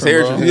back to his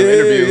different, heritage bro. in the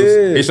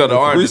interviews. He showed the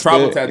orange, the Respect.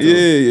 tribal tattoo.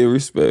 Yeah,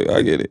 respect.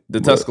 I get it.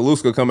 The But-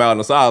 Tuscaloosa come out on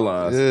the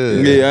sidelines. Yeah.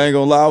 Yeah, I ain't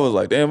gonna lie. I was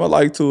like, damn, I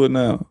like Tua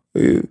now.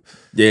 Yeah.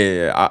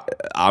 Yeah,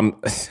 I'm.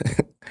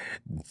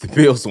 The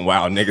Bills some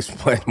wild niggas for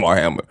playing Mar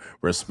Hamlin.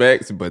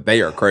 Respect, but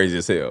they are crazy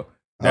as hell.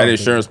 That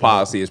insurance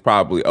policy is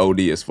probably OD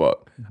as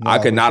fuck. I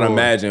could not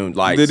imagine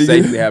like Did he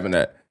safely get- having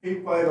that. He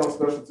played on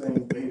special teams,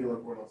 but he didn't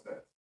report on stats.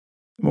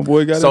 My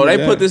boy got So in the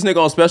they put game. this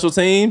nigga on special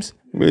teams.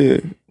 Yeah.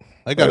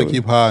 They got to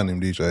keep hiding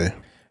him, DJ.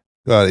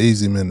 Got to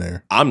ease him in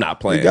there. I'm not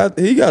playing.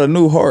 He got a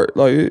new heart.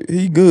 Like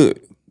he good.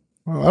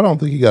 Well, I don't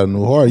think he got a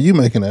new heart. You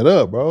making that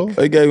up, bro.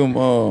 They gave him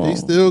He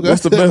still got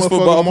what's the that best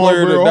football motherfucking player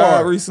that Marlboro died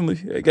heart. recently?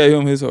 They gave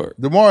him his heart.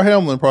 DeMar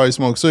Hamlin probably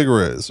smoked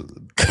cigarettes.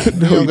 He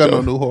don't got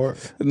no new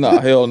heart. Nah,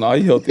 hell no.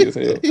 He healthy as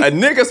hell. A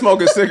nigga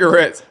smoking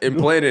cigarettes and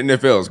playing in the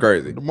NFL is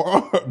crazy.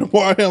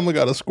 DeMar Hamlin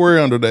got a square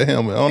under that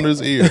helmet on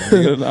his ear.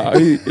 Nah,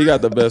 he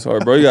got the best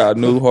heart, bro. He got a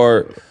new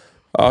heart.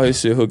 All his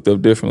shit hooked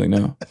up differently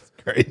now.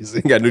 Crazy.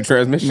 He got new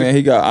transmission. Man,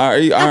 he got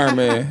Iron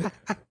Man.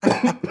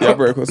 Y'all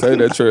better go say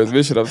that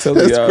transmission. I'm telling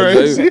That's y'all.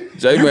 crazy.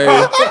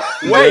 J-Man.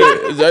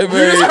 Wait, J-Man.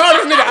 you just called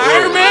this nigga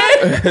Iron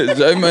Man?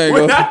 J-Man We're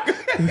go, not-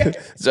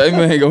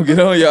 J-Man gonna get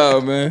on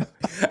y'all, man.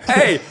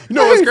 Hey, you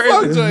know what's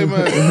Fuck crazy? J,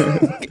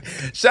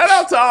 man. Shout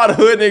out to all the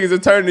hood niggas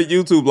that turn to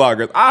YouTube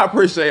bloggers. I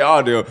appreciate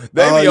all them.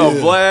 They be Oh, on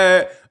yeah.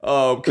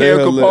 Vlad, Cam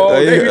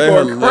Capone. They be They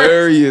going crazy.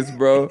 hilarious,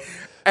 bro.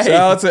 Hey. Shout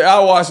out to I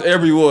watch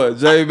everyone.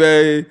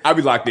 J-Man. I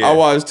be locked in. I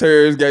watch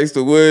Terrence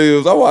Gangsta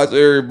Williams. I watch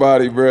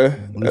everybody, bro.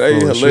 They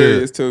full of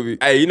hilarious to me.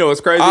 Hey, you know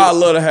what's crazy? I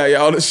love to have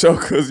y'all on the show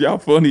because y'all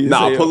funny as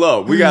Nah, hell. pull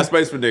up. We got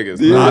space for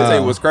niggas. Yeah. I'll tell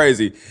you what's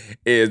crazy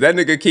is that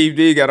nigga Keith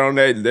D got on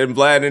that them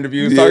Vlad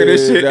interviews talking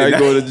this shit. Now and he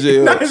go to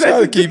jail. Now he's Shout out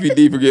to actually Keep You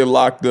Deep for getting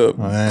locked up.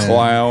 Man.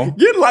 Clown.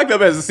 getting locked up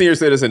as a senior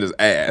citizen is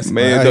ass.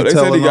 Man, I though, ain't they said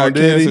he telling got on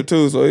Diddy. cancer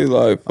too, so he's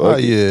like, fuck Oh,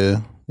 it.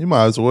 yeah. You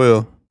might as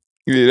well.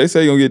 Yeah, they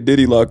say he gonna get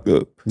Diddy locked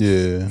up.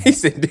 Yeah. He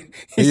said,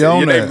 He said on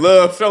your name that.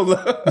 love, show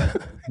love. That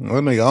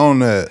nigga on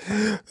that.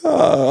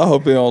 I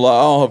hope they don't lock.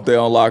 I don't hope they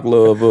don't lock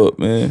Love up,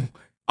 man.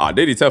 Oh,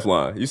 Diddy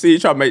Teflon. You see, he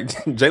try to make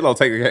J-Lo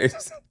take a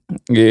case.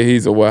 Yeah,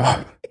 he's a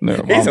wow.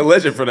 Never mind. He's a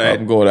legend for that.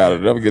 I'm going out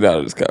of it. I'm gonna get out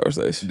of this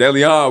conversation. De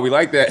Leon, we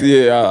like that.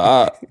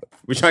 Yeah,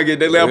 We trying to get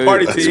De Leon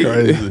party That's team.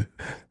 crazy.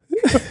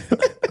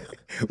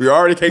 We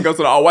already can't go to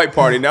the all-white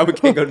party. Now we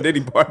can't go to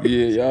Diddy party.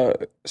 yeah, y'all.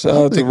 Shout I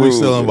out to think we Rules.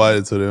 still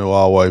invited to the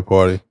all-white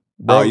party.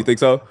 Oh, you think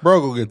so?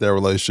 Bro, go get that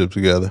relationship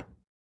together.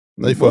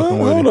 They Well, fucking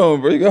with hold him.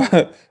 on, bro. You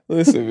gotta,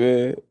 listen,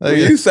 man. When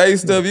They- you say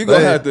stuff, you gonna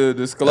they- have to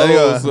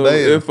disclose some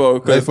info.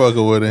 They 'Cause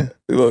fucking with him.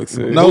 look,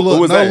 see, No Who little,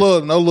 was no that?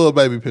 little, no little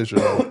baby picture.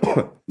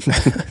 Though.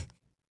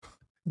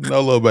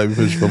 No little baby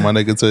picture for my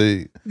nigga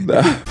T.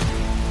 nah.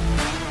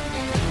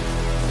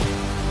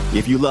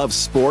 If you love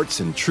sports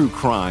and true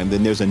crime,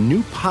 then there's a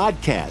new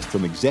podcast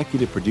from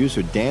executive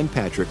producer Dan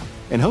Patrick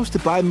and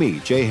hosted by me,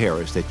 Jay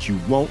Harris, that you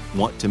won't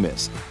want to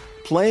miss.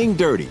 Playing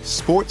Dirty: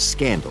 Sports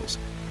Scandals.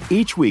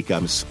 Each week,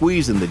 I'm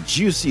squeezing the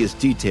juiciest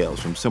details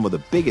from some of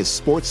the biggest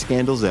sports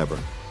scandals ever.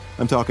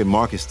 I'm talking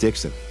Marcus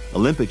Dixon,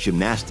 Olympic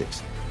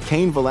gymnastics,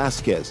 Cain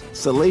Velasquez,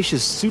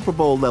 salacious Super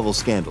Bowl-level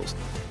scandals.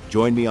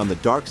 Join me on the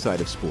dark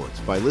side of sports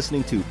by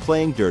listening to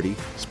Playing Dirty: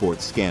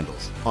 Sports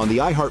Scandals on the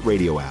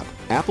iHeartRadio app,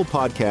 Apple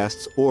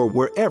Podcasts, or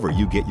wherever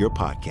you get your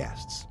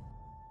podcasts.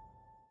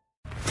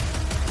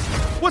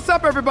 What's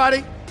up,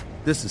 everybody?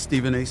 This is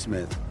Stephen A.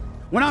 Smith.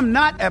 When I'm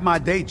not at my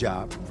day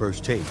job,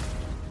 First Take,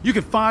 you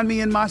can find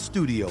me in my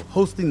studio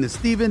hosting the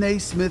Stephen A.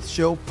 Smith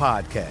Show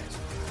podcast.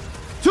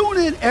 Tune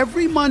in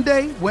every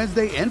Monday,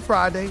 Wednesday, and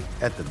Friday,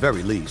 at the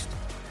very least,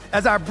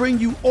 as I bring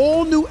you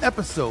all new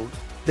episodes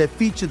that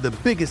feature the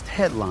biggest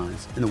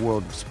headlines in the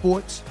world of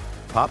sports,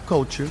 pop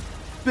culture,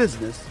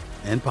 business,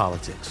 and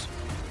politics.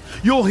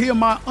 You'll hear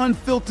my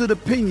unfiltered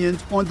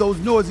opinions on those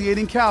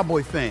nauseating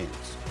Cowboy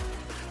fans,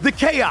 the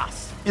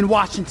chaos in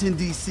Washington,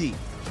 D.C.,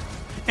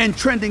 and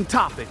trending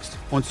topics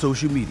on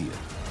social media,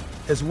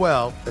 as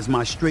well as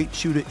my straight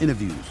shooter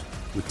interviews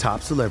with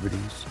top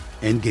celebrities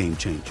and game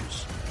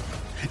changers.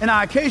 And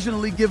I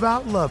occasionally give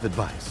out love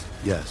advice.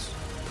 Yes,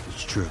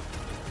 it's true.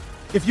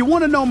 If you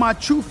want to know my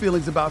true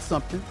feelings about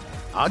something,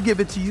 I'll give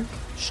it to you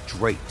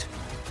straight.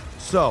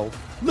 So,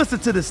 listen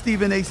to the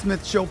Stephen A.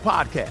 Smith Show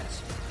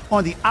podcast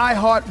on the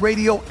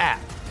iHeartRadio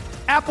app,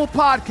 Apple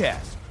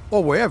Podcasts,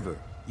 or wherever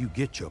you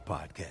get your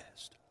podcast.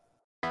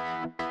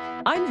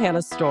 I'm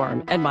Hannah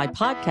Storm, and my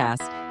podcast,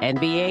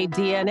 NBA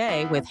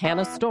DNA with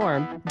Hannah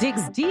Storm,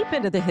 digs deep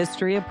into the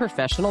history of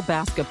professional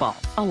basketball,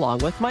 along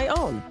with my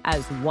own,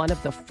 as one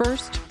of the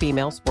first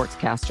female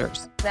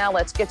sportscasters. Now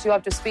let's get you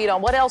up to speed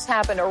on what else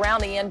happened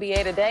around the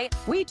NBA today.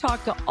 We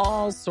talk to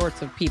all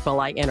sorts of people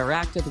I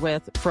interacted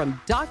with, from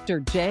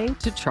Dr. J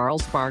to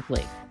Charles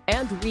Barkley,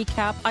 and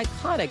recap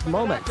iconic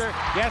moments.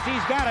 Yes,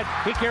 he's got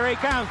it. Here he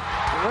comes.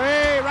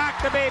 Way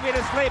rock the baby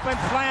to sleep and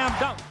slam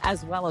dunk.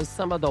 As well as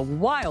some of the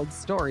wild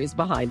stories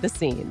behind the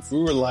scenes. We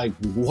were like,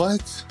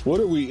 what? What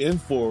are we in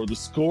for? The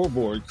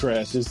scoreboard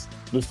crashes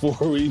before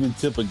we even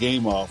tip a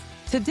game off.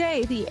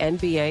 Today, the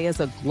NBA is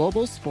a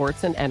global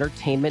sports and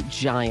entertainment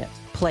giant.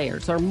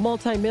 Players are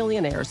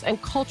multimillionaires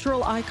and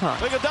cultural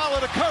icons. Iguodala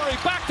to Curry,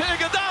 back to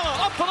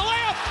Iguodala, up for the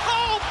layup.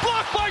 Oh,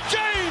 blocked by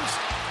James.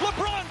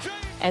 LeBron James.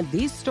 And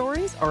these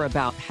stories are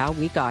about how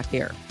we got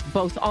here,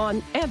 both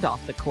on and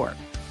off the court.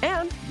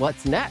 And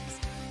what's next?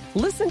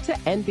 Listen to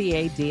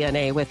NBA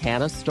DNA with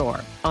Hannah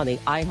Storm on the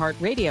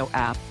iHeartRadio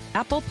app,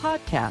 Apple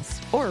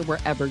Podcasts, or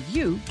wherever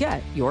you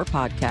get your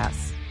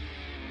podcasts.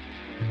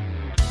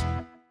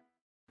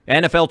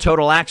 NFL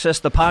Total Access,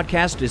 the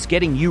podcast, is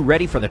getting you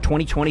ready for the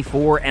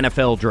 2024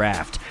 NFL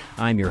Draft.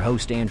 I'm your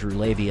host, Andrew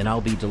Levy, and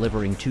I'll be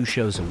delivering 2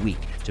 shows a week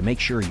to make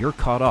sure you're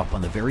caught up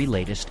on the very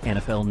latest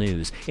NFL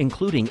news,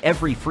 including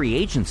every free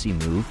agency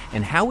move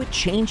and how it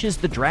changes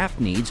the draft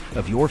needs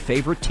of your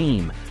favorite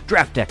team.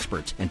 Draft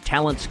experts and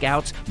talent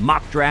scouts,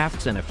 mock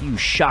drafts, and a few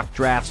shock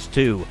drafts,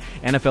 too.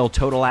 NFL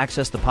Total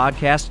Access, the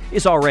podcast,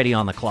 is already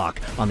on the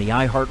clock on the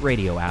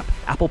iHeartRadio app,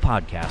 Apple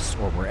Podcasts,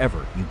 or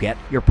wherever you get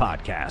your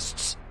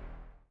podcasts.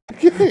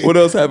 What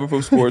else happened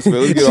from sports,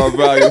 man? Let's get our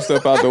value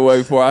stuff out the way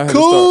before I had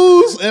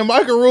Kuz and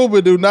Michael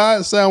Rubin do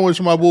not sandwich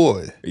my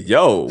boy.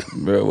 Yo. to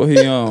start. Bro, what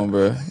he on,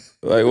 bro?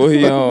 Like, what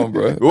he on,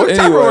 bro? What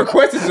type of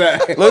request is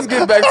that? Let's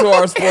get back to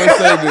our sports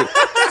segment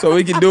so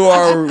we can do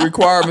our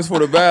requirements for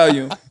the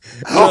value.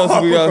 What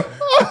else we got?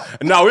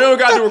 No, we don't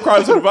got to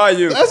require to the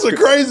value. That's a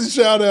crazy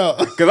shout out.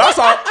 Because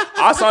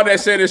I saw that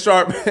Shannon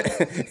Sharp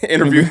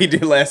interview he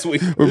did last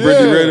week. With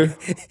Brittany Renner.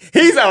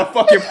 He's out of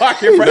fucking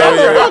pocket for out of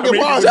that. fucking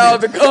pocket.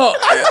 Shout out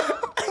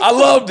to I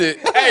loved it.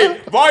 Hey,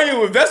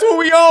 volume, if that's what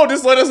we own,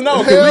 just let us know.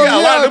 Because Hell we got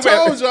a lot yeah, I of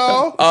them. told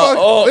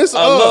y'all. It's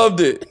I loved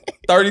it.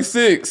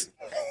 36.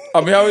 I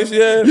mean, how many she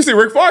had? You see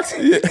Rick Fox?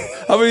 Yeah.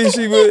 How many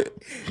she with?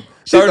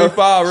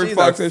 35. Rick She's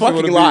Fox a said she wanna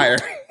fucking be- liar.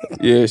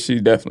 Yeah, she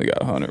definitely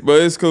got 100.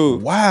 But it's cool.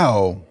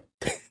 Wow.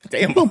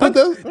 Damn. Put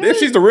that, If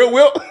she's the real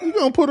Wilt. you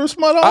gonna put her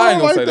smut on I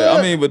ain't gonna like say that.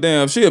 I mean, but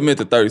damn, she admit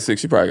to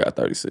 36. She probably got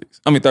 36.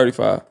 I mean,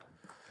 35.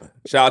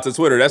 Shout out to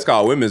Twitter. That's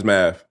called women's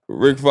math.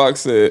 Rick Fox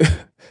said,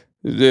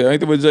 yeah, ain't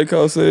that what J.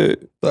 Cole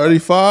said?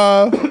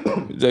 35.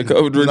 J.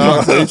 Cole drink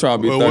he trying to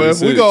be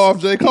 36. If we go off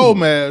J. Cole,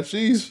 man,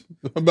 she's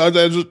about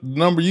that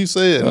number you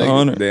said.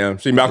 100. Damn,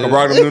 she Malcolm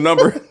Brogdon new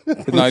number.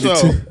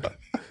 92.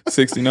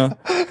 69.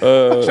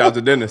 Shout out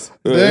to Dennis.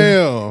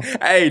 Damn.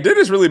 Hey,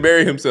 Dennis really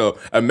buried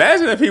himself.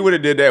 Imagine if he would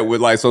have did that with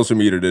like social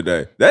media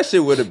today. That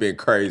shit would have been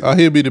crazy. Oh,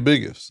 he'd be the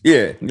biggest.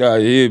 Yeah. Yeah,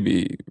 he'd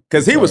be.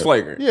 Because he was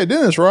flagrant. Yeah,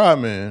 Dennis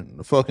Rodman,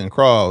 the fucking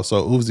crawl,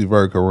 so Uzi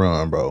Vert could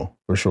run, bro,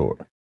 for sure.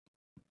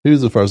 He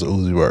was the first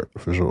Uzi Vert,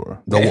 for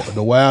sure.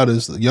 The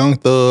wildest, Young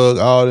Thug,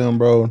 all them,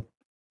 bro.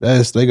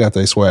 They got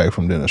their swag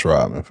from Dennis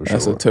Rodman, for sure.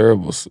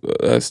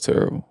 That's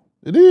terrible.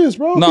 It is,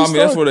 bro. No, I mean,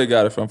 that's where they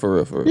got it from,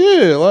 for real.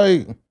 Yeah,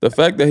 like. The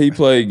fact that he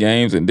played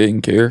games and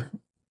didn't care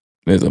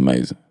is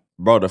amazing.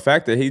 Bro, the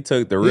fact that he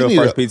took the real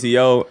first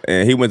PTO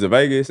and he went to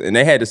Vegas and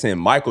they had to send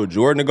Michael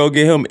Jordan to go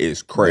get him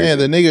is crazy. Man,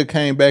 the nigga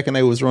came back and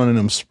they was running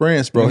them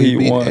sprints, bro. He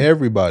beat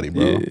everybody,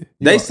 bro.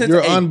 Yeah.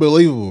 You're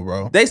unbelievable,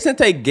 bro. They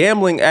sent a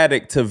gambling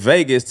addict to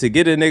Vegas to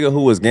get a nigga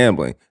who was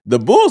gambling. The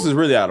Bulls is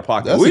really out of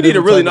pocket. That's we need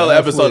to really know the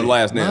athlete. episode of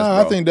Last Dance, bro.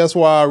 I think that's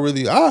why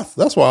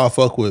that's why I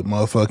fuck with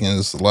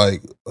motherfuckers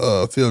like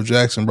Phil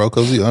Jackson, bro,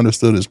 because he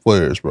understood his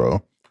players,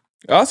 bro.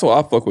 That's why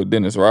I fuck with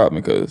Dennis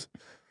Rodman, because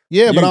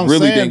yeah, but I'm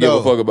really saying, didn't give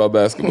a fuck about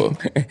basketball.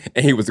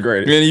 And he was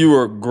great. And you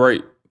were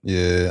great.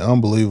 Yeah,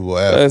 unbelievable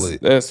athlete.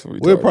 That's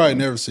we'll probably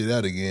never see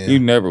that again. You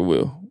never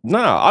will.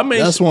 Nah, I mean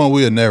that's one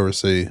we'll never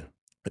see.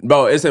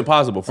 Bro, it's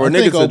impossible for a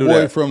nigga to do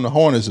boy that. from the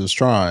Hornets is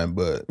trying,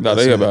 but no,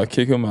 they about to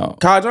kick him out.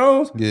 Kai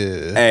Jones?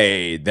 Yeah.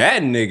 Hey,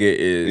 that nigga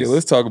is. Yeah,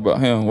 let's talk about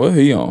him. What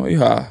he on? He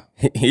high.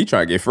 He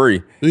trying to get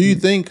free. Do you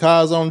think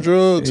Kai's on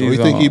drugs, or you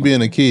think he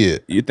being a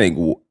kid? You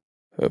think?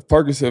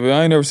 Percocet.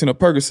 I ain't never seen a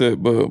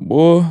Percocet, but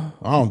boy,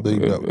 I don't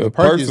think that. Perks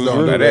Perks was don't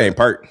really do that ain't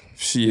perk.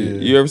 Shit, Yeah.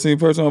 you ever seen a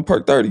person on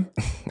Perk 30?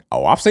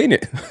 Oh, I've seen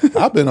it.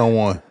 I've been on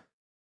one.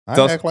 I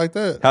So- act like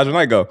that. How'd your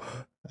night go?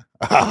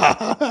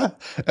 That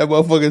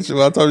motherfucking shit.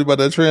 I told you about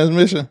that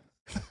transmission.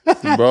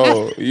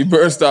 Bro, you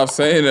better stop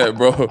saying that,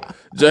 bro.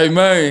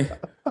 J-Main.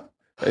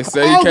 They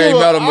say he came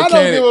out a mechanic.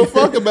 I don't give a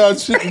fuck about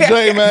shit,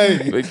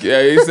 J-Main.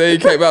 Yeah, he say he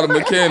came out a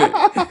mechanic.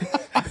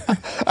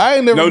 I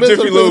ain't never No been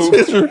Jiffy to Lube.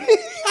 this history.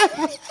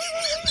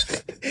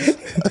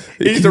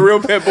 He's the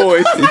real pet boy.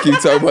 He keep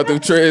talking about them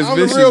I'm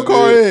transmissions. the real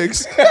car man.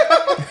 X.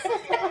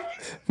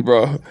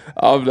 Bro,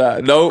 I'm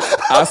not. Nope.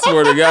 I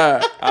swear to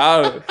God.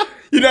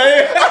 You know,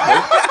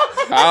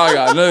 I don't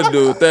got nothing to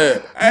do with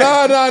that.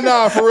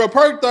 Nah. For real.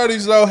 Perk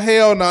 30s, though,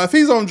 hell no. If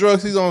he's on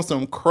drugs, he's on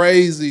some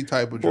crazy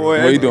type of drugs.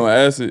 Boy, What you doing,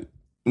 acid?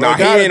 Nah, he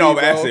gotta ain't be, off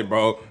bro. acid,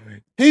 bro.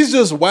 He's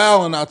just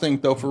wilding, I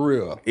think, though, for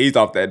real. He's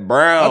off that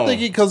brown. I think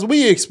because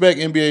we expect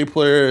NBA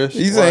players.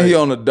 You saying he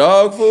on the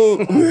dog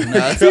food?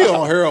 Nah, if he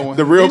on heroin.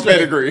 The real DJ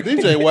pedigree.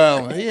 DJ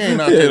Wildin'. He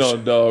ain't out He there. ain't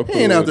on dog food.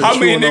 He ain't out there How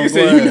many chewing on niggas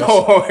say you glass.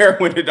 know on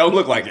heroin that don't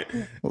look like it?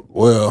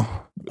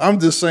 Well, I'm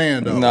just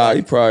saying, though. Nah,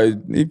 he probably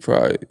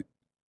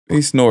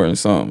he's snorting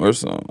something or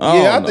something.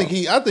 I don't think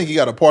know. I think he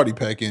got a party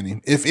pack in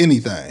him, if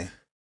anything.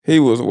 He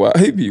was wild.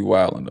 He be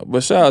wilding though.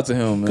 But shout out to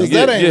him, man. 'Cause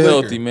Get that ain't liquor.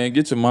 healthy, man.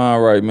 Get your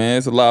mind right, man.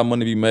 It's a lot of money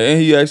to be made.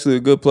 And he actually a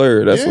good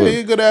player. That's yeah, what. he's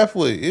a good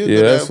athlete. He's a Yeah,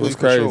 good that's athlete what's for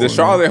crazy. sure, The man.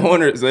 Charlotte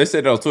Hornets, they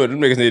said on Twitter,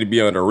 them niggas need to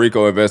be under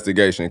RICO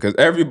investigation because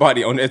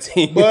everybody on that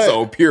team But is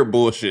so pure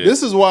bullshit.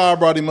 This is why I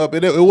brought him up.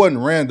 It wasn't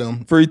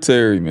random. Free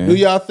Terry, man. Do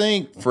y'all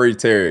think Free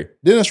Terry.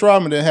 Dennis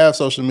Rodman didn't have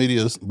social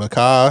media, but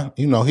Kai,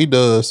 he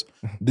does.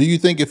 Do you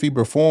think if he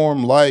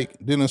performed like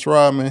Dennis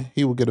Rodman,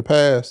 he would get a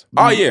pass?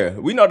 Oh, yeah.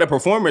 We know that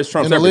performance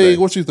trumps In the everything. league,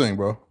 what you think,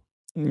 bro?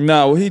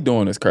 Nah, what he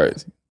doing is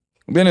crazy.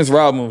 Dennis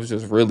Rodman was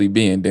just really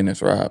being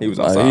Dennis Rodman. He was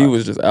Like, outside. he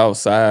was just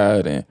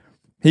outside and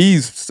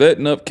he's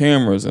setting up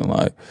cameras and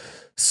like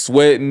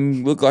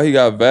sweating. Look like he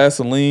got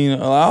Vaseline.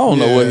 I don't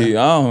know what he.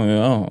 I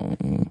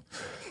don't.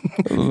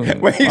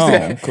 When he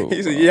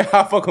said, yeah,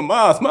 I fuck with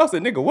Miles. Miles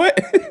said, nigga, what?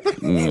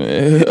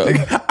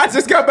 I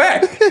just got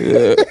back.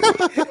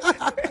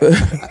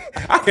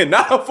 I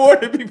cannot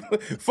afford to be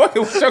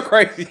fucking with your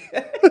crazy.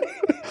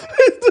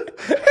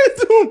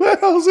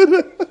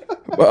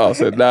 Well, I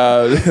said,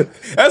 nah.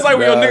 That's like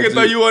when your Nah, nigga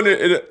throw you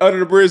under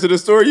the bridge of the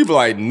store. You be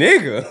like,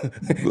 nigga,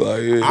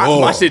 Like, yeah.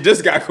 my shit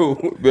just got cool.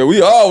 Man,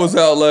 we all was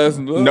out last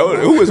night. No,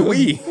 who was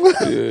we?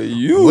 Yeah,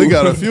 you. We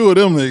got a few of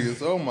them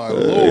niggas. Oh my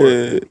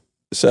lord! Yeah.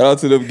 Shout out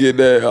to them getting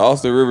that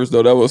Austin Rivers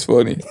though. That was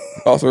funny.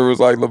 Austin Rivers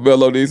like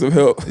LaMelo needs some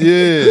help.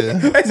 Yeah,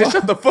 They said,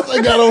 shut the fuck they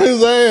up. got on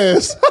his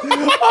ass.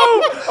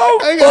 Oh,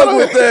 got fuck on-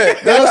 with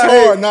that. That's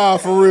hard, nah,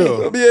 for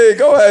real. Yeah,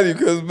 go ahead, you,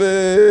 cause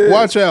man.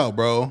 Watch out,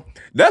 bro.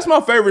 That's my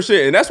favorite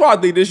shit, and that's why I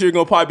think this year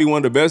gonna probably be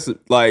one of the best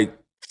like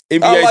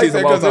NBA I like seasons that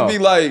of all because it time. be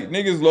like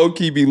niggas low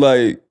key be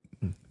like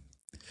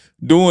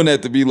doing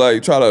that to be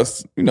like try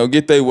to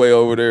get their way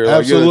over there,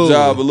 like get a Absolutely.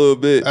 job a little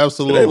bit.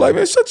 Absolutely. They like,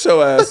 man, shut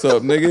your ass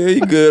up, nigga. He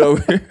good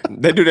over here.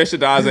 They do that shit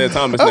to Isaiah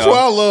Thomas That's now. why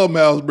I love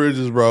Miles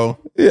Bridges, bro.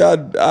 Yeah,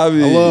 I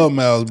mean, I love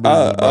Miles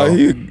Bridges,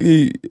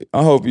 bro.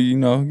 I hope he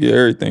get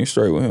everything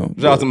straight with him.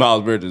 Shout out to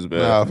Miles Bridges, man.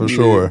 Nah, for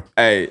sure.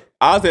 Hey,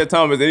 Isaiah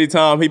Thomas,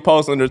 anytime he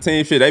posts on their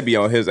team shit, they be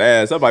on his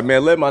ass. I'm like,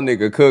 man, let my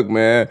nigga cook,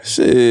 man.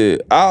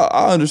 Shit,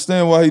 I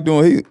understand why he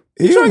doing.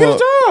 He trying to get a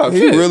job, He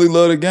shit. really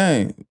love the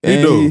game. He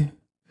And do.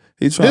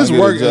 He trying His to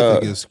get work a job.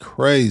 ethic is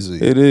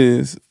crazy. It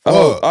is.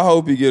 I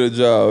hope he get a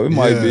job.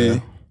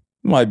 It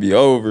might be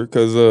over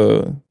because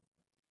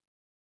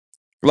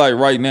like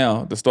right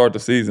now to start the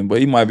season, but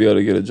he might be able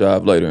to get a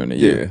job later in the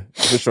year.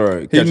 Yeah, for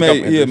sure. He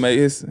may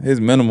his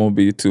minimum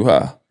be too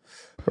high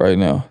right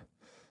now.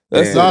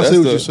 I see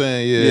what you're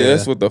saying. Yeah,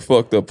 that's what the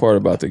fucked up part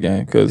about the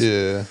game.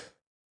 Because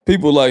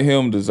people like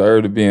him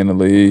deserve to be in the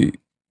league.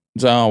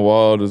 John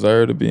Wall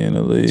deserve to be in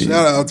the league.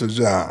 Shout out to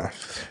John.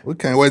 We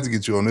can't wait to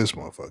get you on this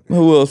motherfucker.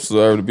 Who else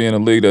deserve to be in the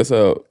league that's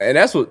out? And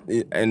that's what.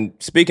 And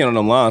speaking on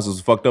them lines,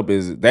 what's fucked up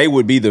is they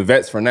would be the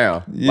vets for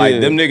now.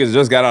 Like them niggas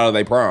just got out of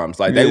their primes.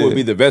 Like they would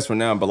be the vets for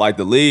now. But like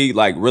the league,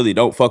 like really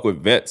don't fuck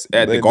with vets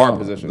at the guard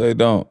position. They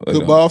don't.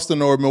 Could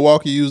Boston or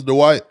Milwaukee use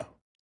Dwight?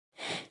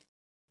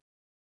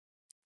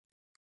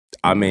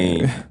 I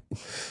mean,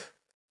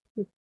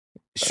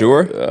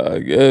 sure. I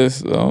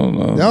guess. I don't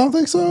know. Y'all don't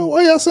think so?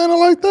 Why y'all saying it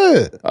like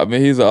that? I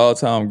mean, he's an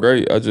all-time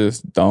great. I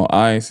just don't.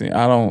 I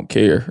don't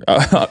care.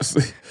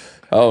 Honestly,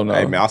 I don't know.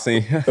 Hey man, I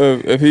seen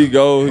if he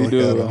go, he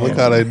do. Look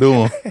how they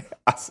doing.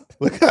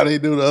 Look how they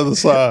do the other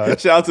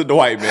side. Shout out to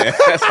Dwight, man.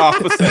 That's all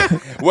I'm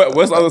saying.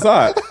 What's the other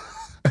side?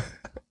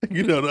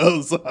 You know the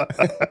other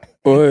side.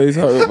 Boy, he's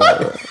hurt about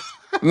that.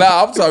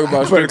 Nah, I'm talking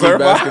about strictly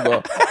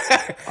basketball.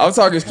 I'm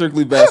talking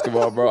strictly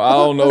basketball, bro. I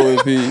don't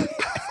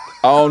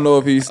know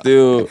if he's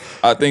still.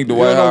 I think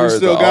Dwight Howard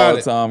is an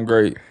all-time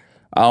great.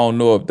 I don't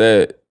know if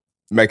that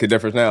make a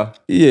difference now.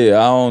 Yeah,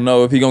 I don't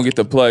know if he gonna get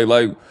to play.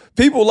 Like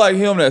people like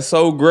him that's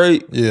so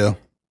great. Yeah,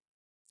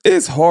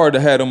 it's hard to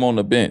have him on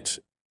the bench.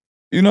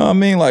 You know what I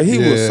mean? Like he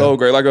was so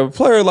great. Like a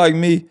player like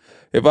me,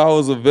 if I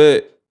was a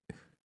vet,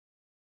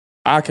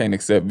 I can't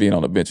accept being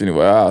on the bench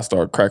anyway. I'll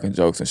start cracking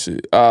jokes and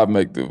shit. I'll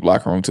make the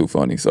locker room too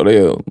funny. So they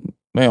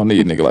don't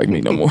need a nigga like me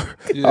no more.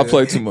 I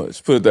play too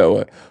much, put it that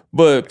way.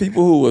 But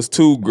people who was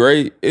too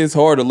great, it's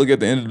hard to look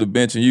at the end of the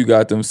bench and you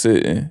got them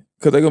sitting.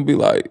 Because they're going to be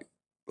like,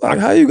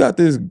 how you got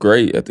this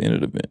great at the end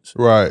of the bench?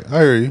 Right,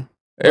 I hear you.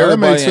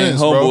 Everybody ain't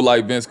humble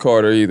like Vince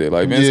Carter either.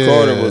 Like Vince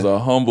Carter was a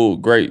humble,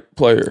 great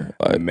player.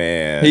 Like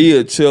man,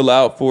 he'd chill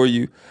out for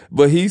you,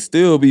 but he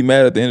still be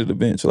mad at the end of the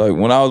bench. Like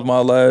when I was my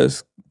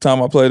last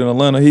time I played in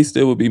Atlanta, he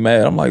still would be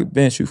mad. I'm like,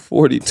 bench, you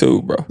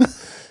 42, bro.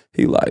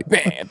 He like,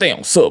 man, they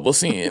don't sub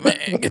us in,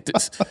 man. Get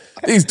this.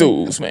 These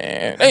dudes,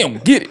 man, they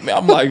don't get it, man.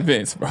 I'm like,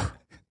 Vince, bro.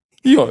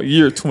 You on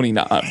year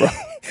 29, bro.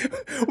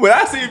 When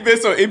I see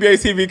Vince on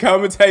NBA TV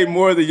commentate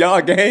more than y'all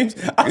games,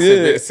 I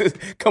said, Vince,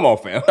 come on,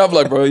 fam. I'm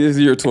like, bro, it's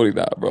year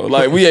 29, bro.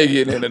 Like, we ain't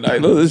getting in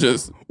tonight. Look, it's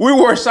just. We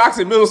wore socks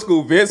in middle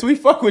school, Vince. We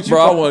fuck with you.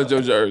 Bro, I wanted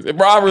your jersey.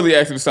 Bro, I really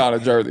asked him to sign a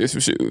jersey and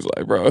some shoes.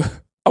 Like, bro,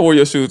 I wore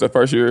your shoes that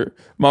first year.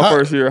 My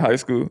first year of high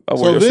school. I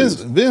wore your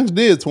shoes. Vince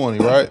did 20,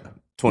 right?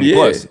 20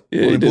 plus.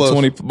 Yeah, he did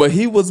 20. But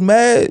he was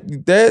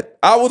mad that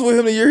I was with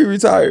him the year he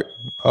retired.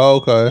 Oh,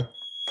 okay.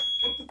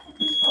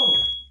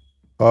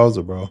 Pause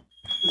it, bro.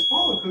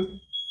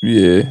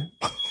 Yeah.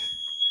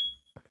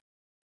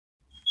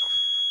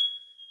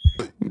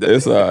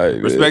 That's all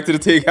right. Respect to the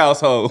Teague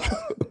household.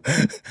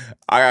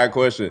 I got a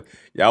question.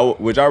 Y'all,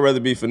 would y'all rather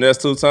be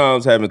finessed 2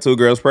 times, having 2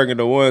 girls pregnant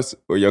at once,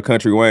 or your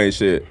Country Wayne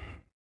shit?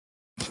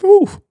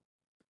 Whew.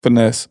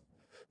 Finesse.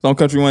 Some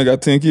Country Wayne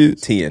got 10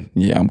 kids? 10.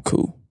 Yeah, I'm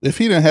cool. If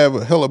he didn't have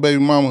a hella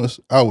baby mamas,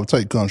 I would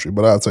take Country,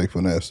 but I'd take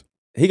Finesse.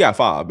 He got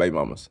 5 baby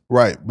mamas.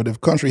 Right, but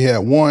if Country had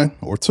 1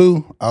 or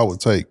 2, I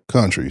would take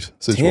Country's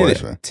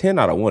situation. 10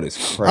 out of 1 is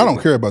crazy. I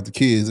don't care about the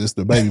kids. It's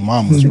the baby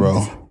mamas,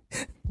 bro.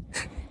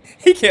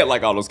 He can't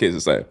like all those kids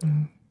the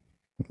same.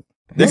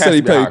 They said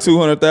he paid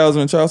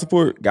 $200,000 in child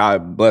support.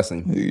 God bless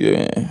him.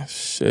 Yeah,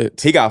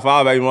 shit. He got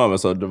 5 baby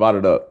mamas, so divide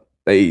it up.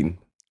 They eating.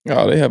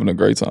 Oh, they having a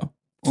great time.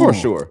 For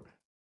sure.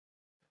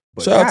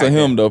 But shout out to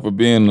him, though, for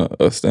being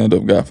a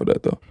stand-up guy for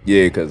that, though.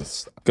 Yeah,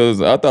 because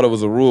I thought it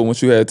was a rule.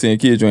 Once you had 10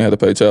 kids, you ain't have to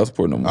pay child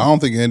support no more. I don't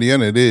think in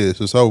Indiana it is.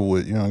 It's over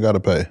with. You don't got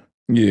to pay.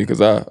 Yeah, because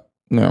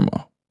never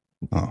mind.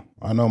 Oh,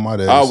 I know my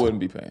dad. I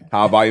wouldn't be paying.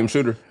 High volume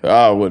shooter?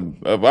 I wouldn't.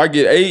 If I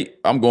get 8,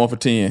 I'm going for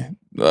 10.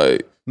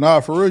 Like, nah,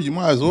 for real, you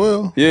might as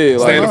well. Yeah,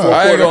 like,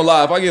 I ain't gonna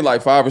lie. If I get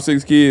like 5 or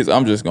 6 kids,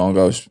 I'm just gonna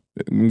go.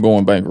 I'm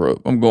going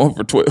bankrupt. I'm going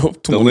for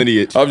 12, 20. The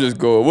lineage. I'm just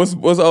going.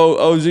 What's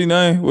OG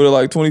name? With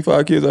like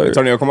 25 kids out here?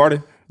 Antonio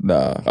Cromartie?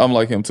 Nah, I'm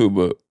like him too,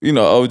 but you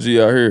know, OG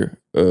out here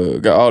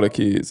got all the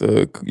kids.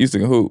 Used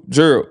to hoop.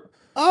 Gerald.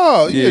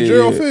 Oh, yeah,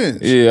 Gerald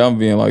Finch. Yeah, I'm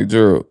being like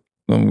Gerald.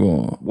 I'm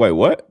going. Wait,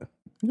 what?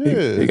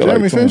 Yeah, he got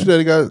Jeremy like Finch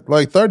daddy got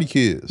like 30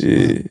 kids.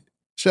 Yeah.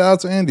 Shout out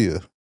to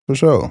India, for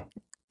sure.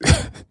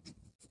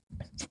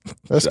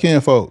 That's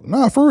kinfolk.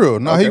 Nah, for real.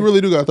 Nah, he really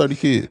do got 30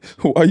 kids.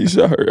 Why you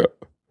shut her up?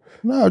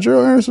 Nah,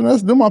 Gerald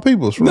Anderson, them my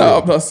peoples. For real.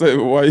 I'm not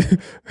saying why you.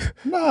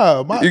 Nah,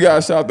 you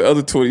gotta shout the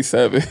other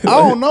 27. I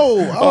don't know.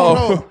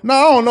 I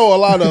don't know a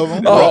lot of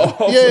them.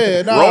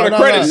 Yeah, Roll the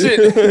credit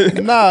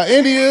shit. Nah,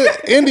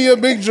 India,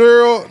 Big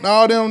Gerald,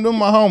 all them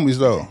my homies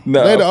though.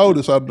 Nah. They the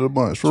oldest out of the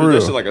bunch. For real.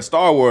 That shit like a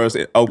Star Wars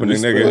opening,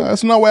 nigga.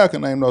 There's no way I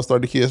can name those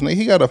 30 kids. Nigga,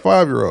 he got a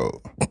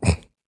 5-year-old.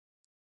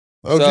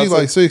 OG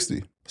like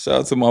 60. Shout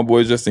out to my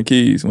boy Justin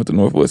Keys. Went to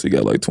Northwest. He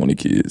got like 20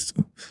 kids.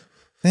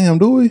 Damn,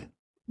 do we?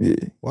 Yeah.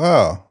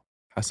 Wow.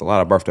 That's a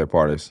lot of birthday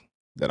parties.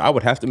 that I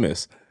would have to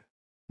miss.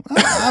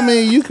 I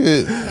mean, you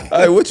could.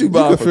 Hey, what you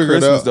buying for figure it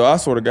Christmas out. though? I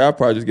swear to God, I'd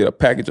probably just get a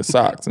package of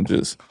socks and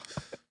just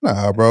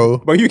Nah, bro.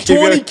 But you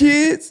 20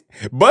 kids.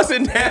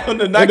 busting down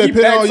the Nike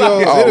depend packs. on your-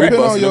 out. it Oh, we depend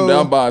on busting them your-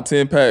 down buying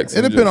 10 packs.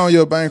 It depends on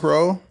your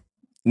bankroll.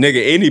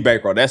 Nigga, any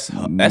bankroll. That's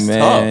Man,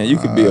 tough. you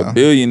could be a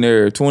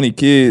billionaire, 20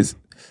 kids.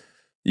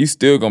 You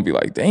still gonna be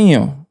like,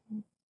 damn.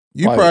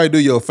 You Like- probably do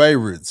your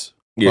favorites.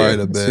 Yeah. Probably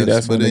the best. See,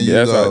 that's but when then you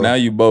that's go. right. Now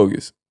you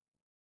bogus.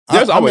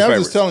 There's always I'm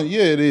favorites. just telling you,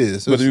 yeah, it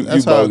is. But you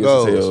That's how it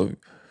bogus as goes. hell.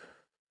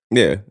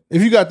 Yeah.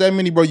 If you got that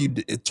many, bro,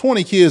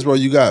 20 kids, bro,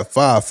 you got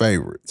 5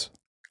 favorites.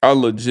 I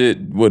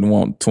legit wouldn't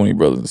want 20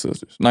 brothers and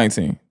sisters.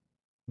 19.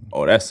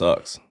 Oh, that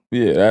sucks.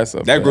 Yeah, that's a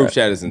That group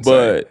chat is insane.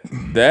 But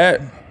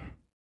that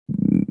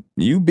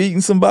you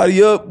beating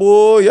somebody up,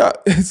 boy. Y'all,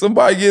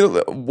 somebody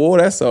boy.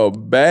 That's a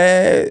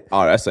bad.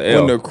 Oh, that's an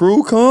L. When the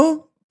crew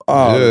come.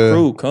 Oh, the Yeah.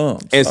 crew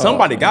comes. And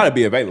somebody got to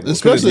be available. 'cause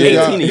Especially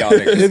there's if 18 of y'all y'all,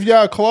 niggas. if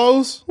y'all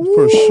close,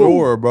 for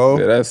sure, bro.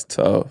 Yeah, that's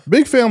tough.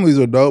 Big families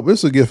are dope.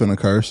 It's a gift and a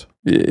curse,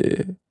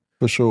 Yeah.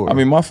 for sure. I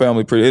mean, my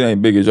family pretty. It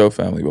ain't big as your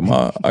family,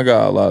 but I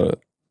got a lot of.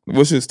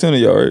 Which is 10 of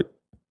y'all, right?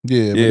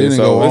 yeah, but Yeah. then it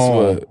So go it's on.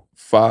 what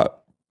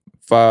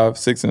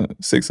 6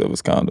 of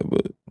us kinda,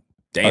 but I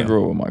Damn.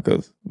 grew up with my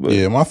cousin. But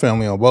Yeah, my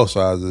family on both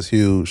sides is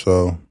huge,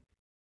 so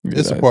yeah,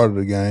 it's a that's- part of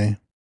the game.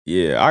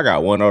 Yeah, I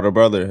got one older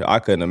brother. I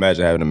couldn't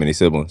imagine having that many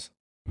siblings.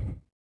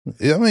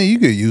 Yeah, I mean, you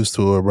get used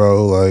to it,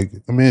 bro. Like,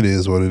 I mean, it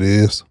is what it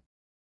is.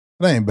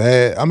 It ain't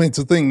bad. I mean,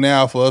 to think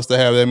now for us to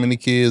have that many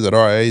kids at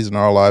our age and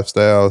our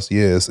lifestyles,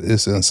 yes,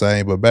 it's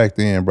insane. But back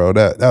then, bro,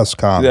 that's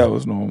common. That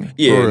was normal.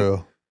 Yeah. For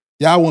real.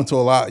 Y'all went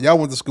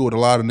to school with a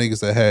lot of niggas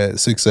that had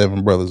 6,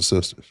 7 brothers and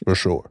sisters, for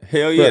sure.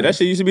 Hell yeah, that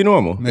shit used to be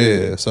normal.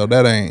 Yeah, so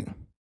that ain't.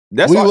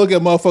 That's we why- look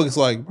at motherfuckers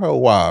like, bro,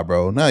 why,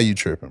 bro? Now you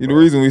tripping. The Bro.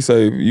 reason we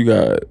say if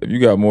you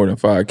got more than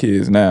 5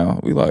 kids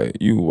now, we like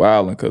you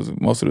wilding because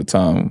most of the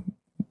time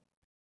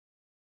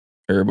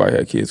everybody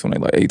had kids when they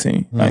like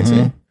 18,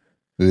 19.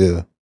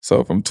 Yeah.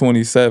 So from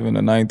 27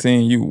 to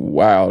 19, you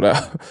wild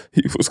out.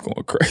 You was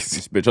going crazy.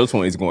 This bitch, your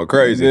 20s going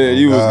crazy. Yeah,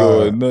 you was God.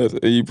 going nuts.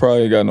 And you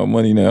probably ain't got no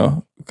money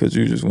now because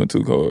you just went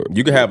too hard.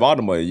 You can have all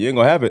the money. You ain't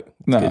gonna have it.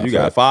 Nah, 'Cause you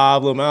got fact.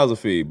 5 little mouths to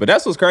feed. But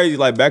that's what's crazy.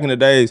 Like back in the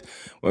days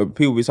when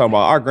people be talking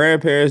about our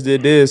grandparents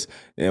did this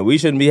and we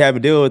shouldn't be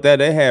having to deal with that.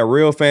 They had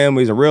real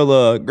families and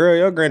real girl,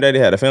 your granddaddy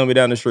had a family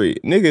down the street.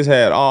 Niggas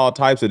had all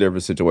types of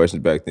different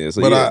situations back then.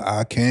 So But yeah,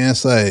 I can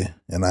say,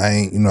 and I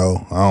ain't, I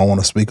don't want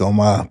to speak on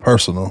my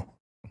personal,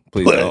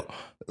 please but- don't.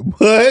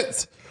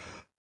 but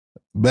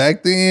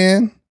back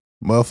then,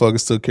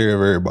 motherfuckers took care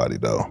of everybody,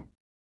 though.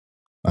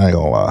 I ain't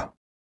gonna lie.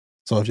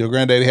 So if your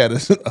granddaddy had a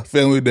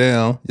family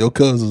down, your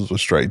cousins were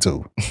straight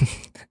too.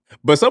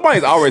 But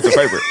somebody's always a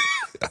favorite.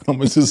 I'm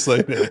gonna just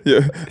say that.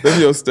 Yeah,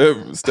 them your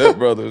step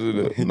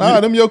brothers. Nah,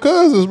 them your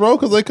cousins, bro,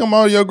 because they come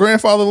out of your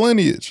grandfather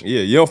lineage.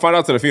 Yeah, you don't find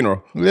out to the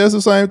funeral. Yeah, it's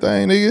the same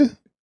thing, nigga.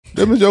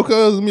 Them is your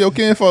cousins, them your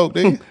kinfolk,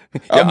 nigga.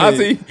 Your I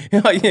mean- auntie,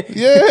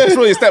 Yeah. it's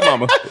really your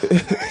stepmama.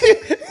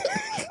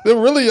 Them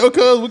really your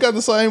cousins. We got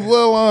the same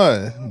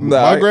bloodline.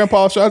 Nah, My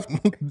grandpa shot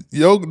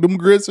them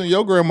grits and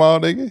your grandma,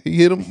 nigga.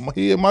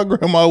 He hit my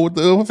grandma with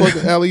the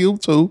fucking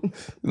alley-oop too.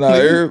 Nah,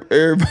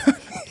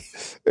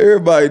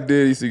 everybody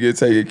did used to get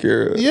taken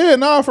care of. Yeah,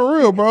 nah, for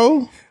real,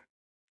 bro.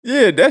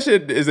 Yeah, that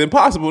shit is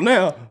impossible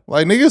now.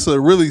 Like, nigga, it's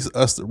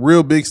a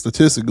real big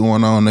statistic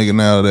going on, nigga,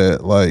 now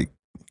that, like,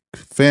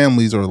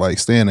 families are, like,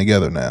 staying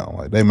together now.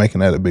 Like, they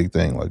making that a big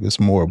thing. Like, it's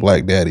more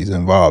black daddies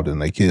involved in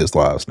their kids'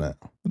 lives now.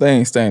 They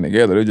ain't staying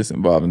together. They're just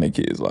involved in their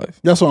kids' life.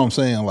 That's what I'm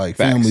saying. Like,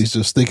 Facts. families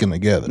just sticking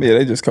together. Yeah,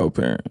 they just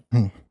co-parent.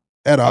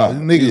 At all.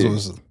 Niggas yeah.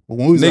 was,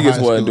 when we was in high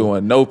Niggas wasn't school-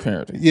 doing no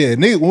parenting. Yeah,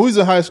 nigga, when we was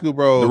in high school,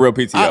 bro. The real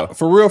PTO.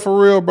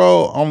 For real,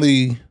 bro,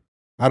 only,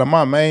 out of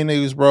my main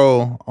niggas,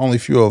 bro, only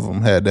few of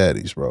them had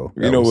daddies, bro.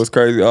 You know what's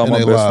crazy? All in my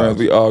their best lives. friends,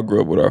 we all grew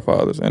up with our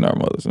fathers and our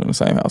mothers in the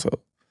same household.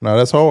 No,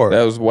 that's hard.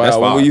 That was wild. That's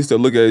When we wild. used to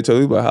look at each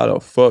other, we was like, how the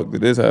fuck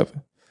did this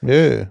happen?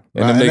 Yeah.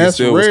 And them niggas that's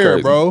still was rare,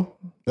 crazy. bro.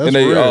 That's and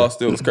they rare. all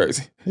still was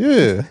crazy.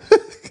 Yeah.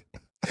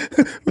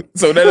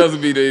 So that doesn't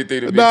mean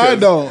anything to me. No, it 'cause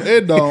don't.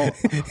 It don't.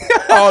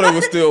 all of them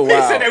was still They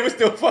wild. said they were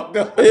still fucked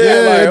up. Yeah,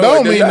 it like,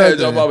 don't mean y'all had nothing.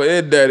 your mama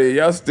and daddy.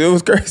 Y'all still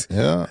was crazy.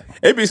 Yeah.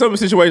 It'd be some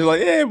situations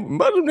like, yeah,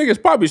 but them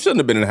niggas probably shouldn't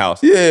have been in the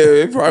house. Yeah,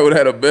 it probably would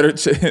have had a better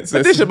chance.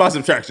 But this shit about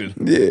subtraction.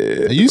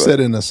 Yeah. And you said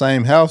in the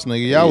same house,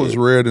 nigga. Y'all was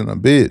reared in a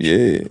bitch.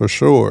 Yeah. For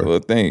sure. Well,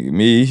 think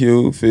me,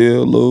 Hugh,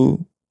 Phil,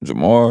 Lou,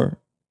 Jamar,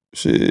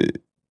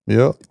 shit.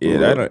 Yep.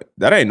 Yeah,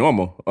 that ain't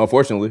normal,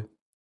 unfortunately.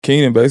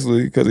 Keenan,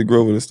 basically, because he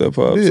grew up with his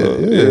stepfather. Yeah, so,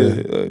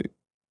 yeah. like,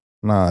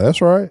 Nah, that's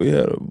right. we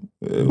had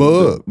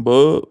Bub.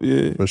 Bub,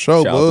 yeah. For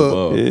sure, Shout out to bud.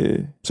 Bub. Yeah.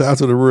 Shout out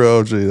to the real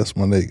OG. That's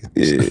my nigga.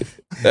 Yeah.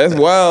 That's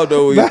wild,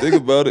 though, when you think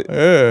about it.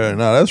 Yeah,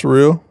 nah, that's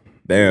real.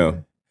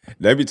 Damn.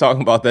 They be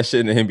talking about that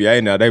shit in the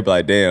NBA now. They be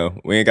like, damn,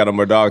 we ain't got no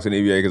more dogs in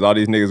the NBA because all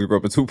these niggas grew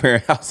up in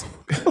 2-parent houses.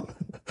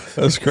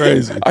 That's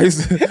crazy. I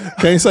used to,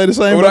 Can't say the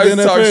same when I about used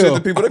the to talk shit to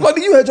NFL. people, they're like,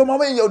 you had your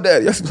mama and your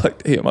daddy. I used to be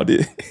like, damn, I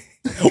did.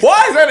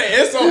 Why is that an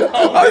insult?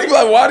 I was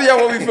like, why do y'all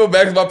want me to feel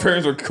bad? Because my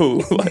parents were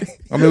cool. Like,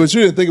 I mean, but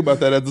you didn't think about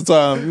that at the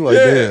time. You like,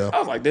 yeah. damn. I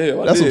was like,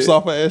 damn. That's some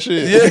soft ass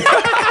shit. Yeah.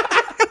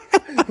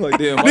 Like,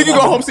 damn. Nigga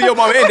go home see your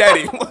mom and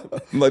daddy.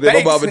 I'm like, damn,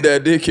 my mom and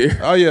dad did care.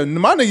 Oh yeah,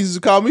 my niggas used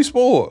to call me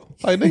spoiled.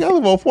 Like, nigga, I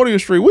live on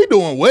 40th Street. We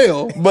doing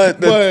well, but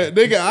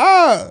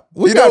nigga,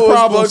 we got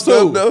problems too.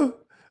 Up, though?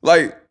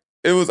 Like,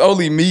 it was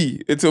only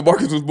me until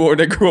Marcus was born.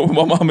 They grew up with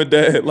my mom and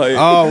dad. Like,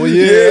 oh well,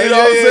 yeah, you know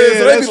what I'm saying?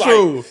 So that's they be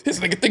true. Like, this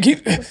nigga think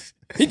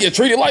he get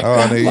treated like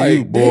oh, nigga, like,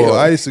 you boy. damn.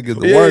 I used to get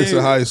the worst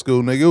in high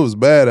school, nigga. It was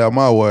bad out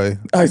my way.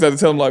 I used to have to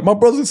tell him like, my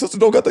brothers and sisters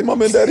don't got their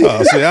mom and daddy.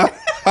 Oh, see, I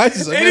used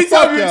to say,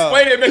 anytime you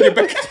explain it, make it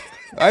better.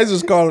 I used to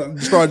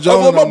start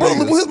joking. My brother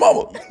lived with his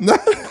mama.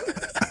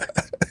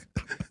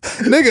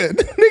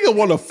 nigga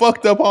want a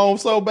fucked up home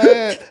so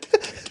bad.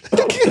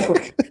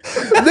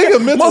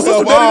 Nigga mental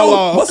stuff all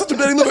off. My sister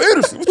daddy live in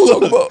Anderson. What you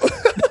talking about?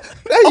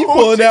 Now you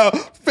pulling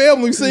out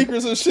family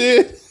secrets and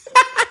shit.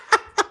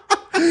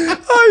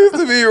 I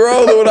used to be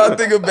rolling when I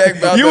think back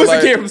about you that. was like,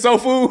 a kid from Soul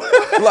Food.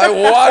 Like,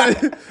 why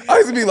did I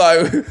used to be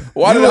like,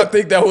 why did I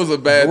think that was a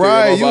bad thing?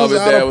 Right, My you mom was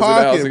and out dad of was in the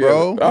house pocket,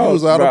 bro. together. You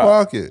was out of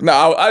pocket.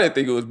 No, I didn't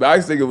think it was bad. I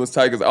used to think it was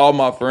tight because all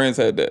my friends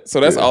had that.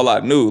 So that's all I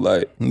knew.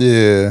 Like,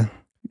 yeah.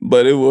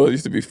 But it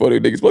used to be funny.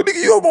 Niggas like,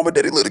 nigga, your mom and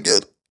daddy live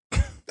together.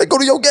 They go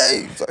to your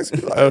games.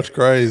 Like, that's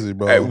crazy,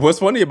 bro. Hey, what's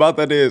funny about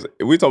that is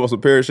we talk about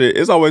some parent shit.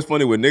 It's always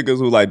funny when niggas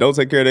who like don't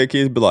take care of their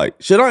kids be like,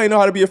 shit, I ain't know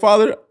how to be a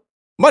father.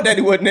 My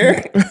daddy wasn't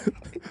there.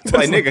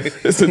 Like, nigga,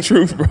 it's the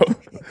truth, bro.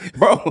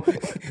 Bro,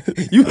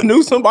 you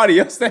knew somebody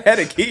else that had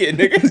a kid,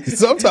 nigga.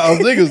 Sometimes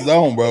niggas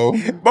don't, bro.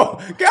 Bro,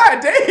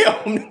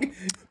 goddamn.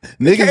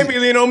 Niggas can't be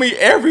leaning on me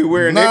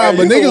everywhere, nah, nigga.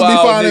 but niggas be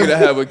finding nigga to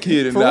have a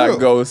kid and not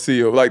go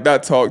see him, like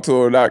not talk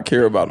to him, not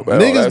care about him.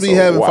 Niggas be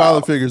having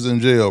father figures in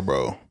jail,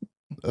 bro.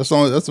 That's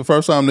the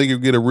first time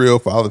nigga get a real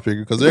father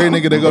figure. Because every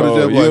nigga that go to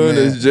jail, you like, in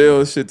this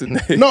jail shit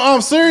today. No, I'm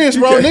serious,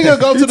 bro. Nigga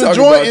go to the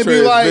joint and be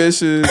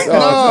like,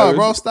 nah,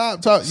 bro,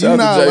 stop talking. You're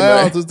not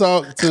allowed to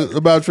talk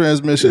about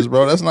transmissions,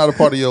 bro. That's not a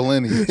part of your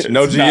lineage.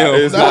 No GM.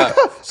 It's not.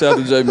 Shout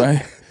out to J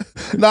Man.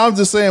 No, I'm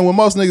just saying, when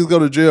most niggas go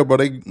to jail, bro,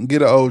 they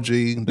get an OG,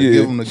 they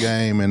give them the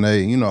game, and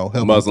they, help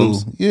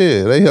Muslims. them through.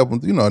 Yeah, they help them.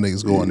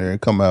 Niggas go in there and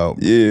come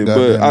out. Yeah,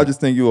 but I just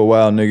think you a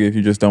wild nigga if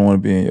you just don't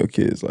want to be in your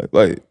kids' life.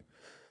 Like,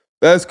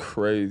 that's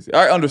crazy.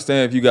 I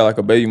understand if you got like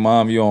a baby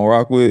mom you don't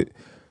rock with,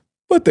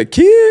 but the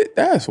kid,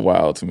 that's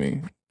wild to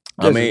me.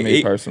 That's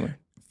me personally.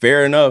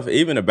 Fair enough.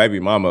 Even a baby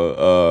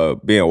mama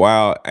being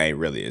wild ain't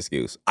really an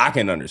excuse. I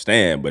can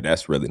understand, but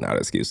that's really not an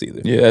excuse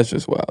either. Yeah, that's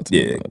just wild to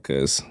me. Yeah,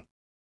 because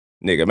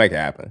nigga, make it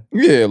happen.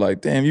 Yeah,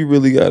 like, damn, you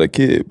really got a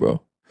kid,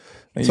 bro.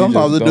 And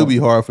sometimes it do be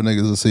hard for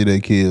niggas to see their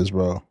kids,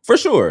 bro. For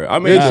sure. I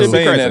mean, I'm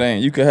saying that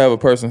ain't. You could have a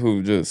person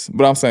who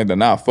but I'm saying to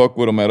not fuck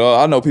with them at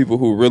all. I know people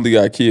who really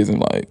got kids and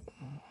like,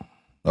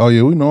 oh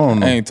yeah, we know them.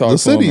 The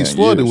city's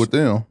flooded with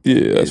them.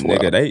 Yeah, that's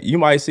nigga. You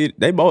might see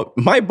they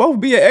might both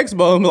be at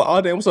Expo and be like,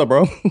 oh damn, what's up,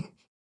 bro?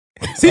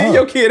 Seeing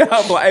your kid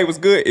out, like, hey, what's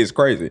good? It's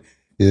crazy.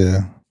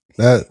 Yeah,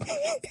 that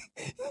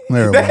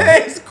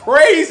is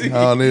crazy.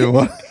 I don't even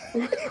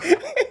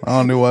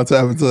want to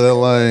tap into that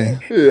lane.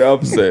 Yeah,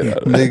 I'm saying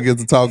that. Nigga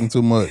gets to talking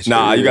too much.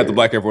 Nah, you got the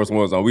Black Air Force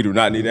Ones on. We do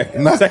not need that.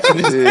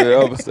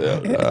 Yeah, I'm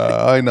saying.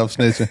 I ain't no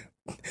snitching.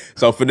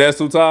 So finesse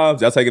 2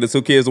 times. Y'all taking the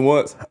 2 kids at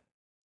once?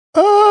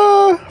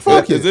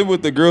 Fuck it. Is it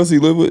with the girls he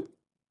live with?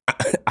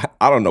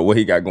 I don't know what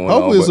he got going on.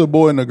 Hopefully it's a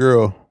boy and a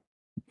girl.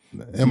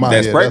 In my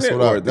that's head,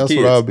 pregnant, that's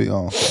what I'll be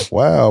on.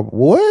 Wow,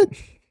 what?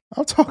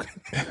 I'm talking.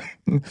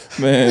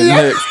 Man,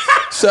 next.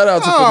 Shout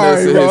out to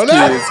Finesse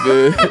and his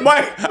kids, man.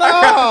 Mike,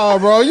 nah,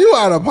 bro, you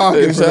out of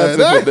pocket for shout that.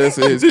 out to Finesse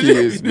and his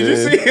kids, man. Did you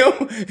see him?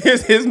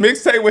 His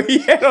mixtape where he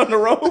had on the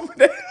road?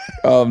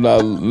 I'm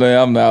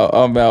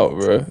out,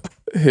 bro.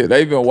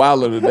 They been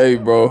wilding today,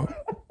 bro.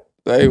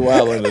 They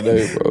wilding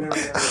today, bro.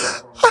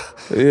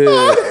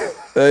 Yeah,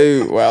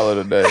 they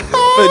wilding today,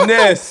 bro.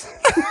 Finesse.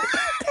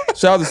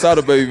 Shout out to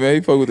Sada Baby, man.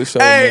 He fuck with the show,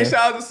 Hey, man.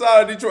 shout out to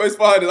Sada, Detroit's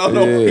finest. I don't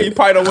know. He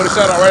probably don't want to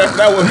shout out right after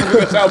that one. He was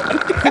gonna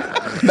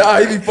shout. Nah,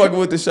 he be fucking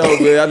with the show,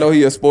 man. I know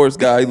he a sports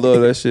guy. He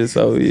love that shit,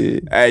 so yeah.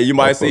 Hey, you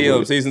might see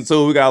him season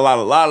 2. We got a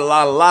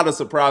lot of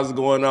surprises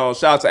going on.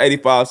 Shout out to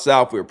 85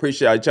 South. We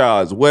appreciate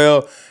y'all as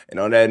well. And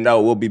on that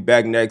note, we'll be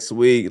back next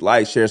week.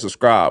 Like, share,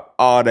 subscribe,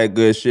 all that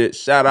good shit.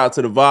 Shout out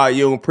to the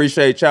Volume.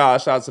 Appreciate y'all.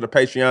 Shout out to the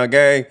Patreon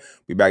gang.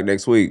 Be back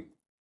next week.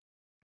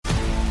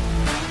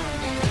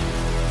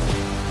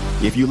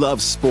 If you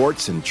love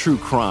sports and true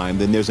crime,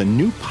 then there's a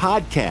new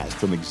podcast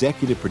from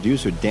executive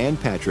producer Dan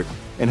Patrick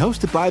and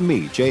hosted by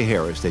me, Jay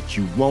Harris, that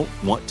you won't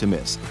want to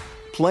miss.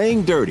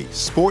 Playing Dirty: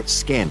 Sports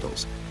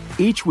Scandals.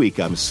 Each week,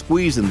 I'm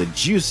squeezing the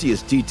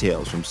juiciest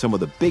details from some of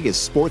the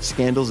biggest sports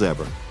scandals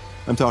ever.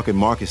 I'm talking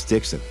Marcus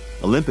Dixon,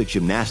 Olympic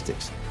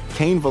gymnastics,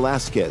 Cain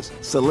Velasquez,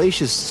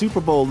 salacious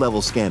Super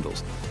Bowl-level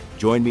scandals.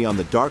 Join me on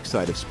the dark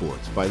side of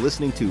sports by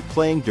listening to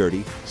Playing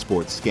Dirty: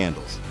 Sports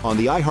Scandals on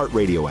the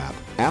iHeartRadio app,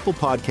 Apple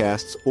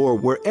Podcasts, or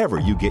wherever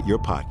you get your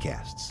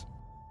podcasts.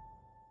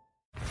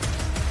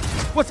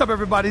 What's up,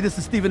 everybody? This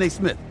is Stephen A.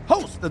 Smith,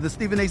 host of the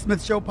Stephen A.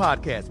 Smith Show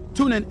podcast.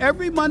 Tune in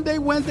every Monday,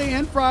 Wednesday,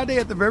 and Friday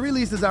at the very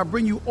least as I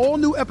bring you all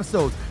new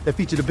episodes that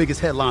feature the biggest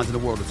headlines in the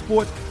world of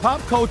sports,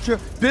 pop culture,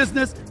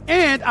 business,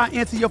 and I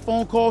answer your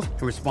phone calls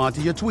and respond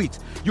to your tweets.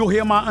 You'll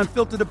hear my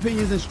unfiltered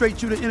opinions and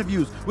straight-shooter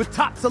interviews with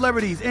top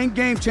celebrities and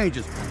game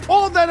changers.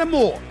 All that and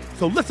more.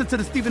 So listen to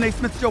the Stephen A.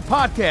 Smith Show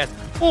podcast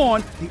on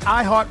the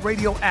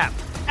iHeartRadio app,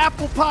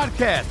 Apple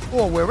Podcasts,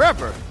 or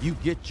wherever you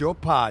get your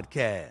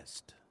podcast.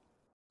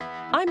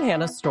 I'm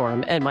Hannah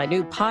Storm, and my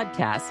new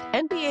podcast,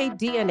 NBA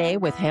DNA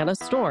with Hannah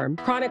Storm,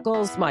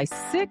 chronicles my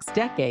 6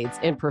 decades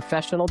in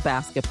professional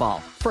basketball.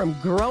 From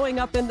growing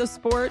up in the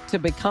sport to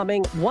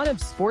becoming one of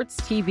sports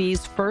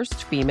TV's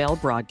first female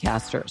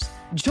broadcasters.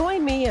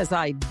 Join me as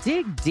I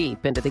dig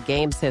deep into the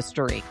game's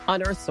history,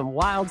 unearth some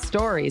wild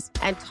stories,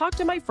 and talk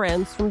to my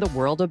friends from the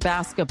world of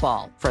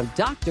basketball, from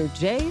Dr.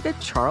 J to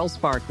Charles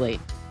Barkley.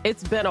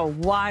 It's been a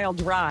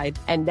wild ride,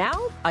 and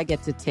now I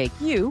get to take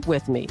you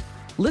with me.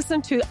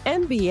 Listen to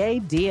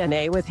NBA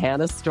DNA with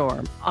Hannah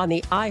Storm on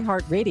the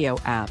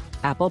iHeartRadio app,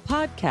 Apple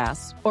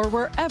Podcasts, or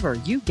wherever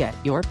you get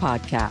your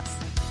podcasts.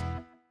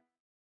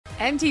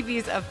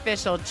 MTV's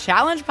official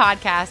Challenge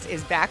podcast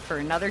is back for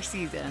another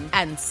season.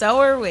 And so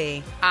are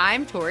we.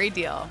 I'm Tori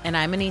Deal. And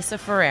I'm Anissa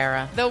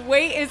Ferreira. The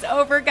wait is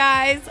over,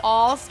 guys.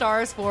 All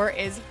Stars 4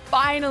 is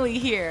finally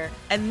here.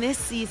 And this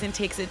season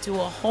takes it to a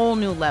whole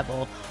new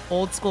level.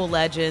 Old school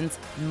legends,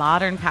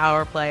 modern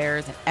power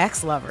players, and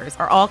ex-lovers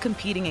are all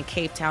competing in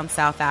Cape Town,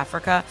 South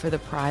Africa for the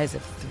prize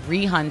of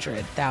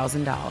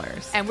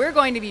 $300,000. And we're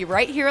going to be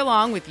right here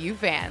along with you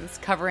fans,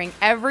 covering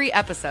every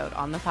episode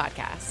on the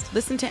podcast.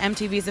 Listen to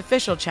MTV's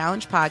official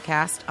Challenge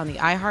podcast on the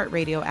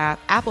iHeartRadio app,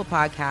 Apple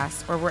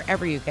Podcasts, or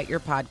wherever you get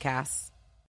your podcasts.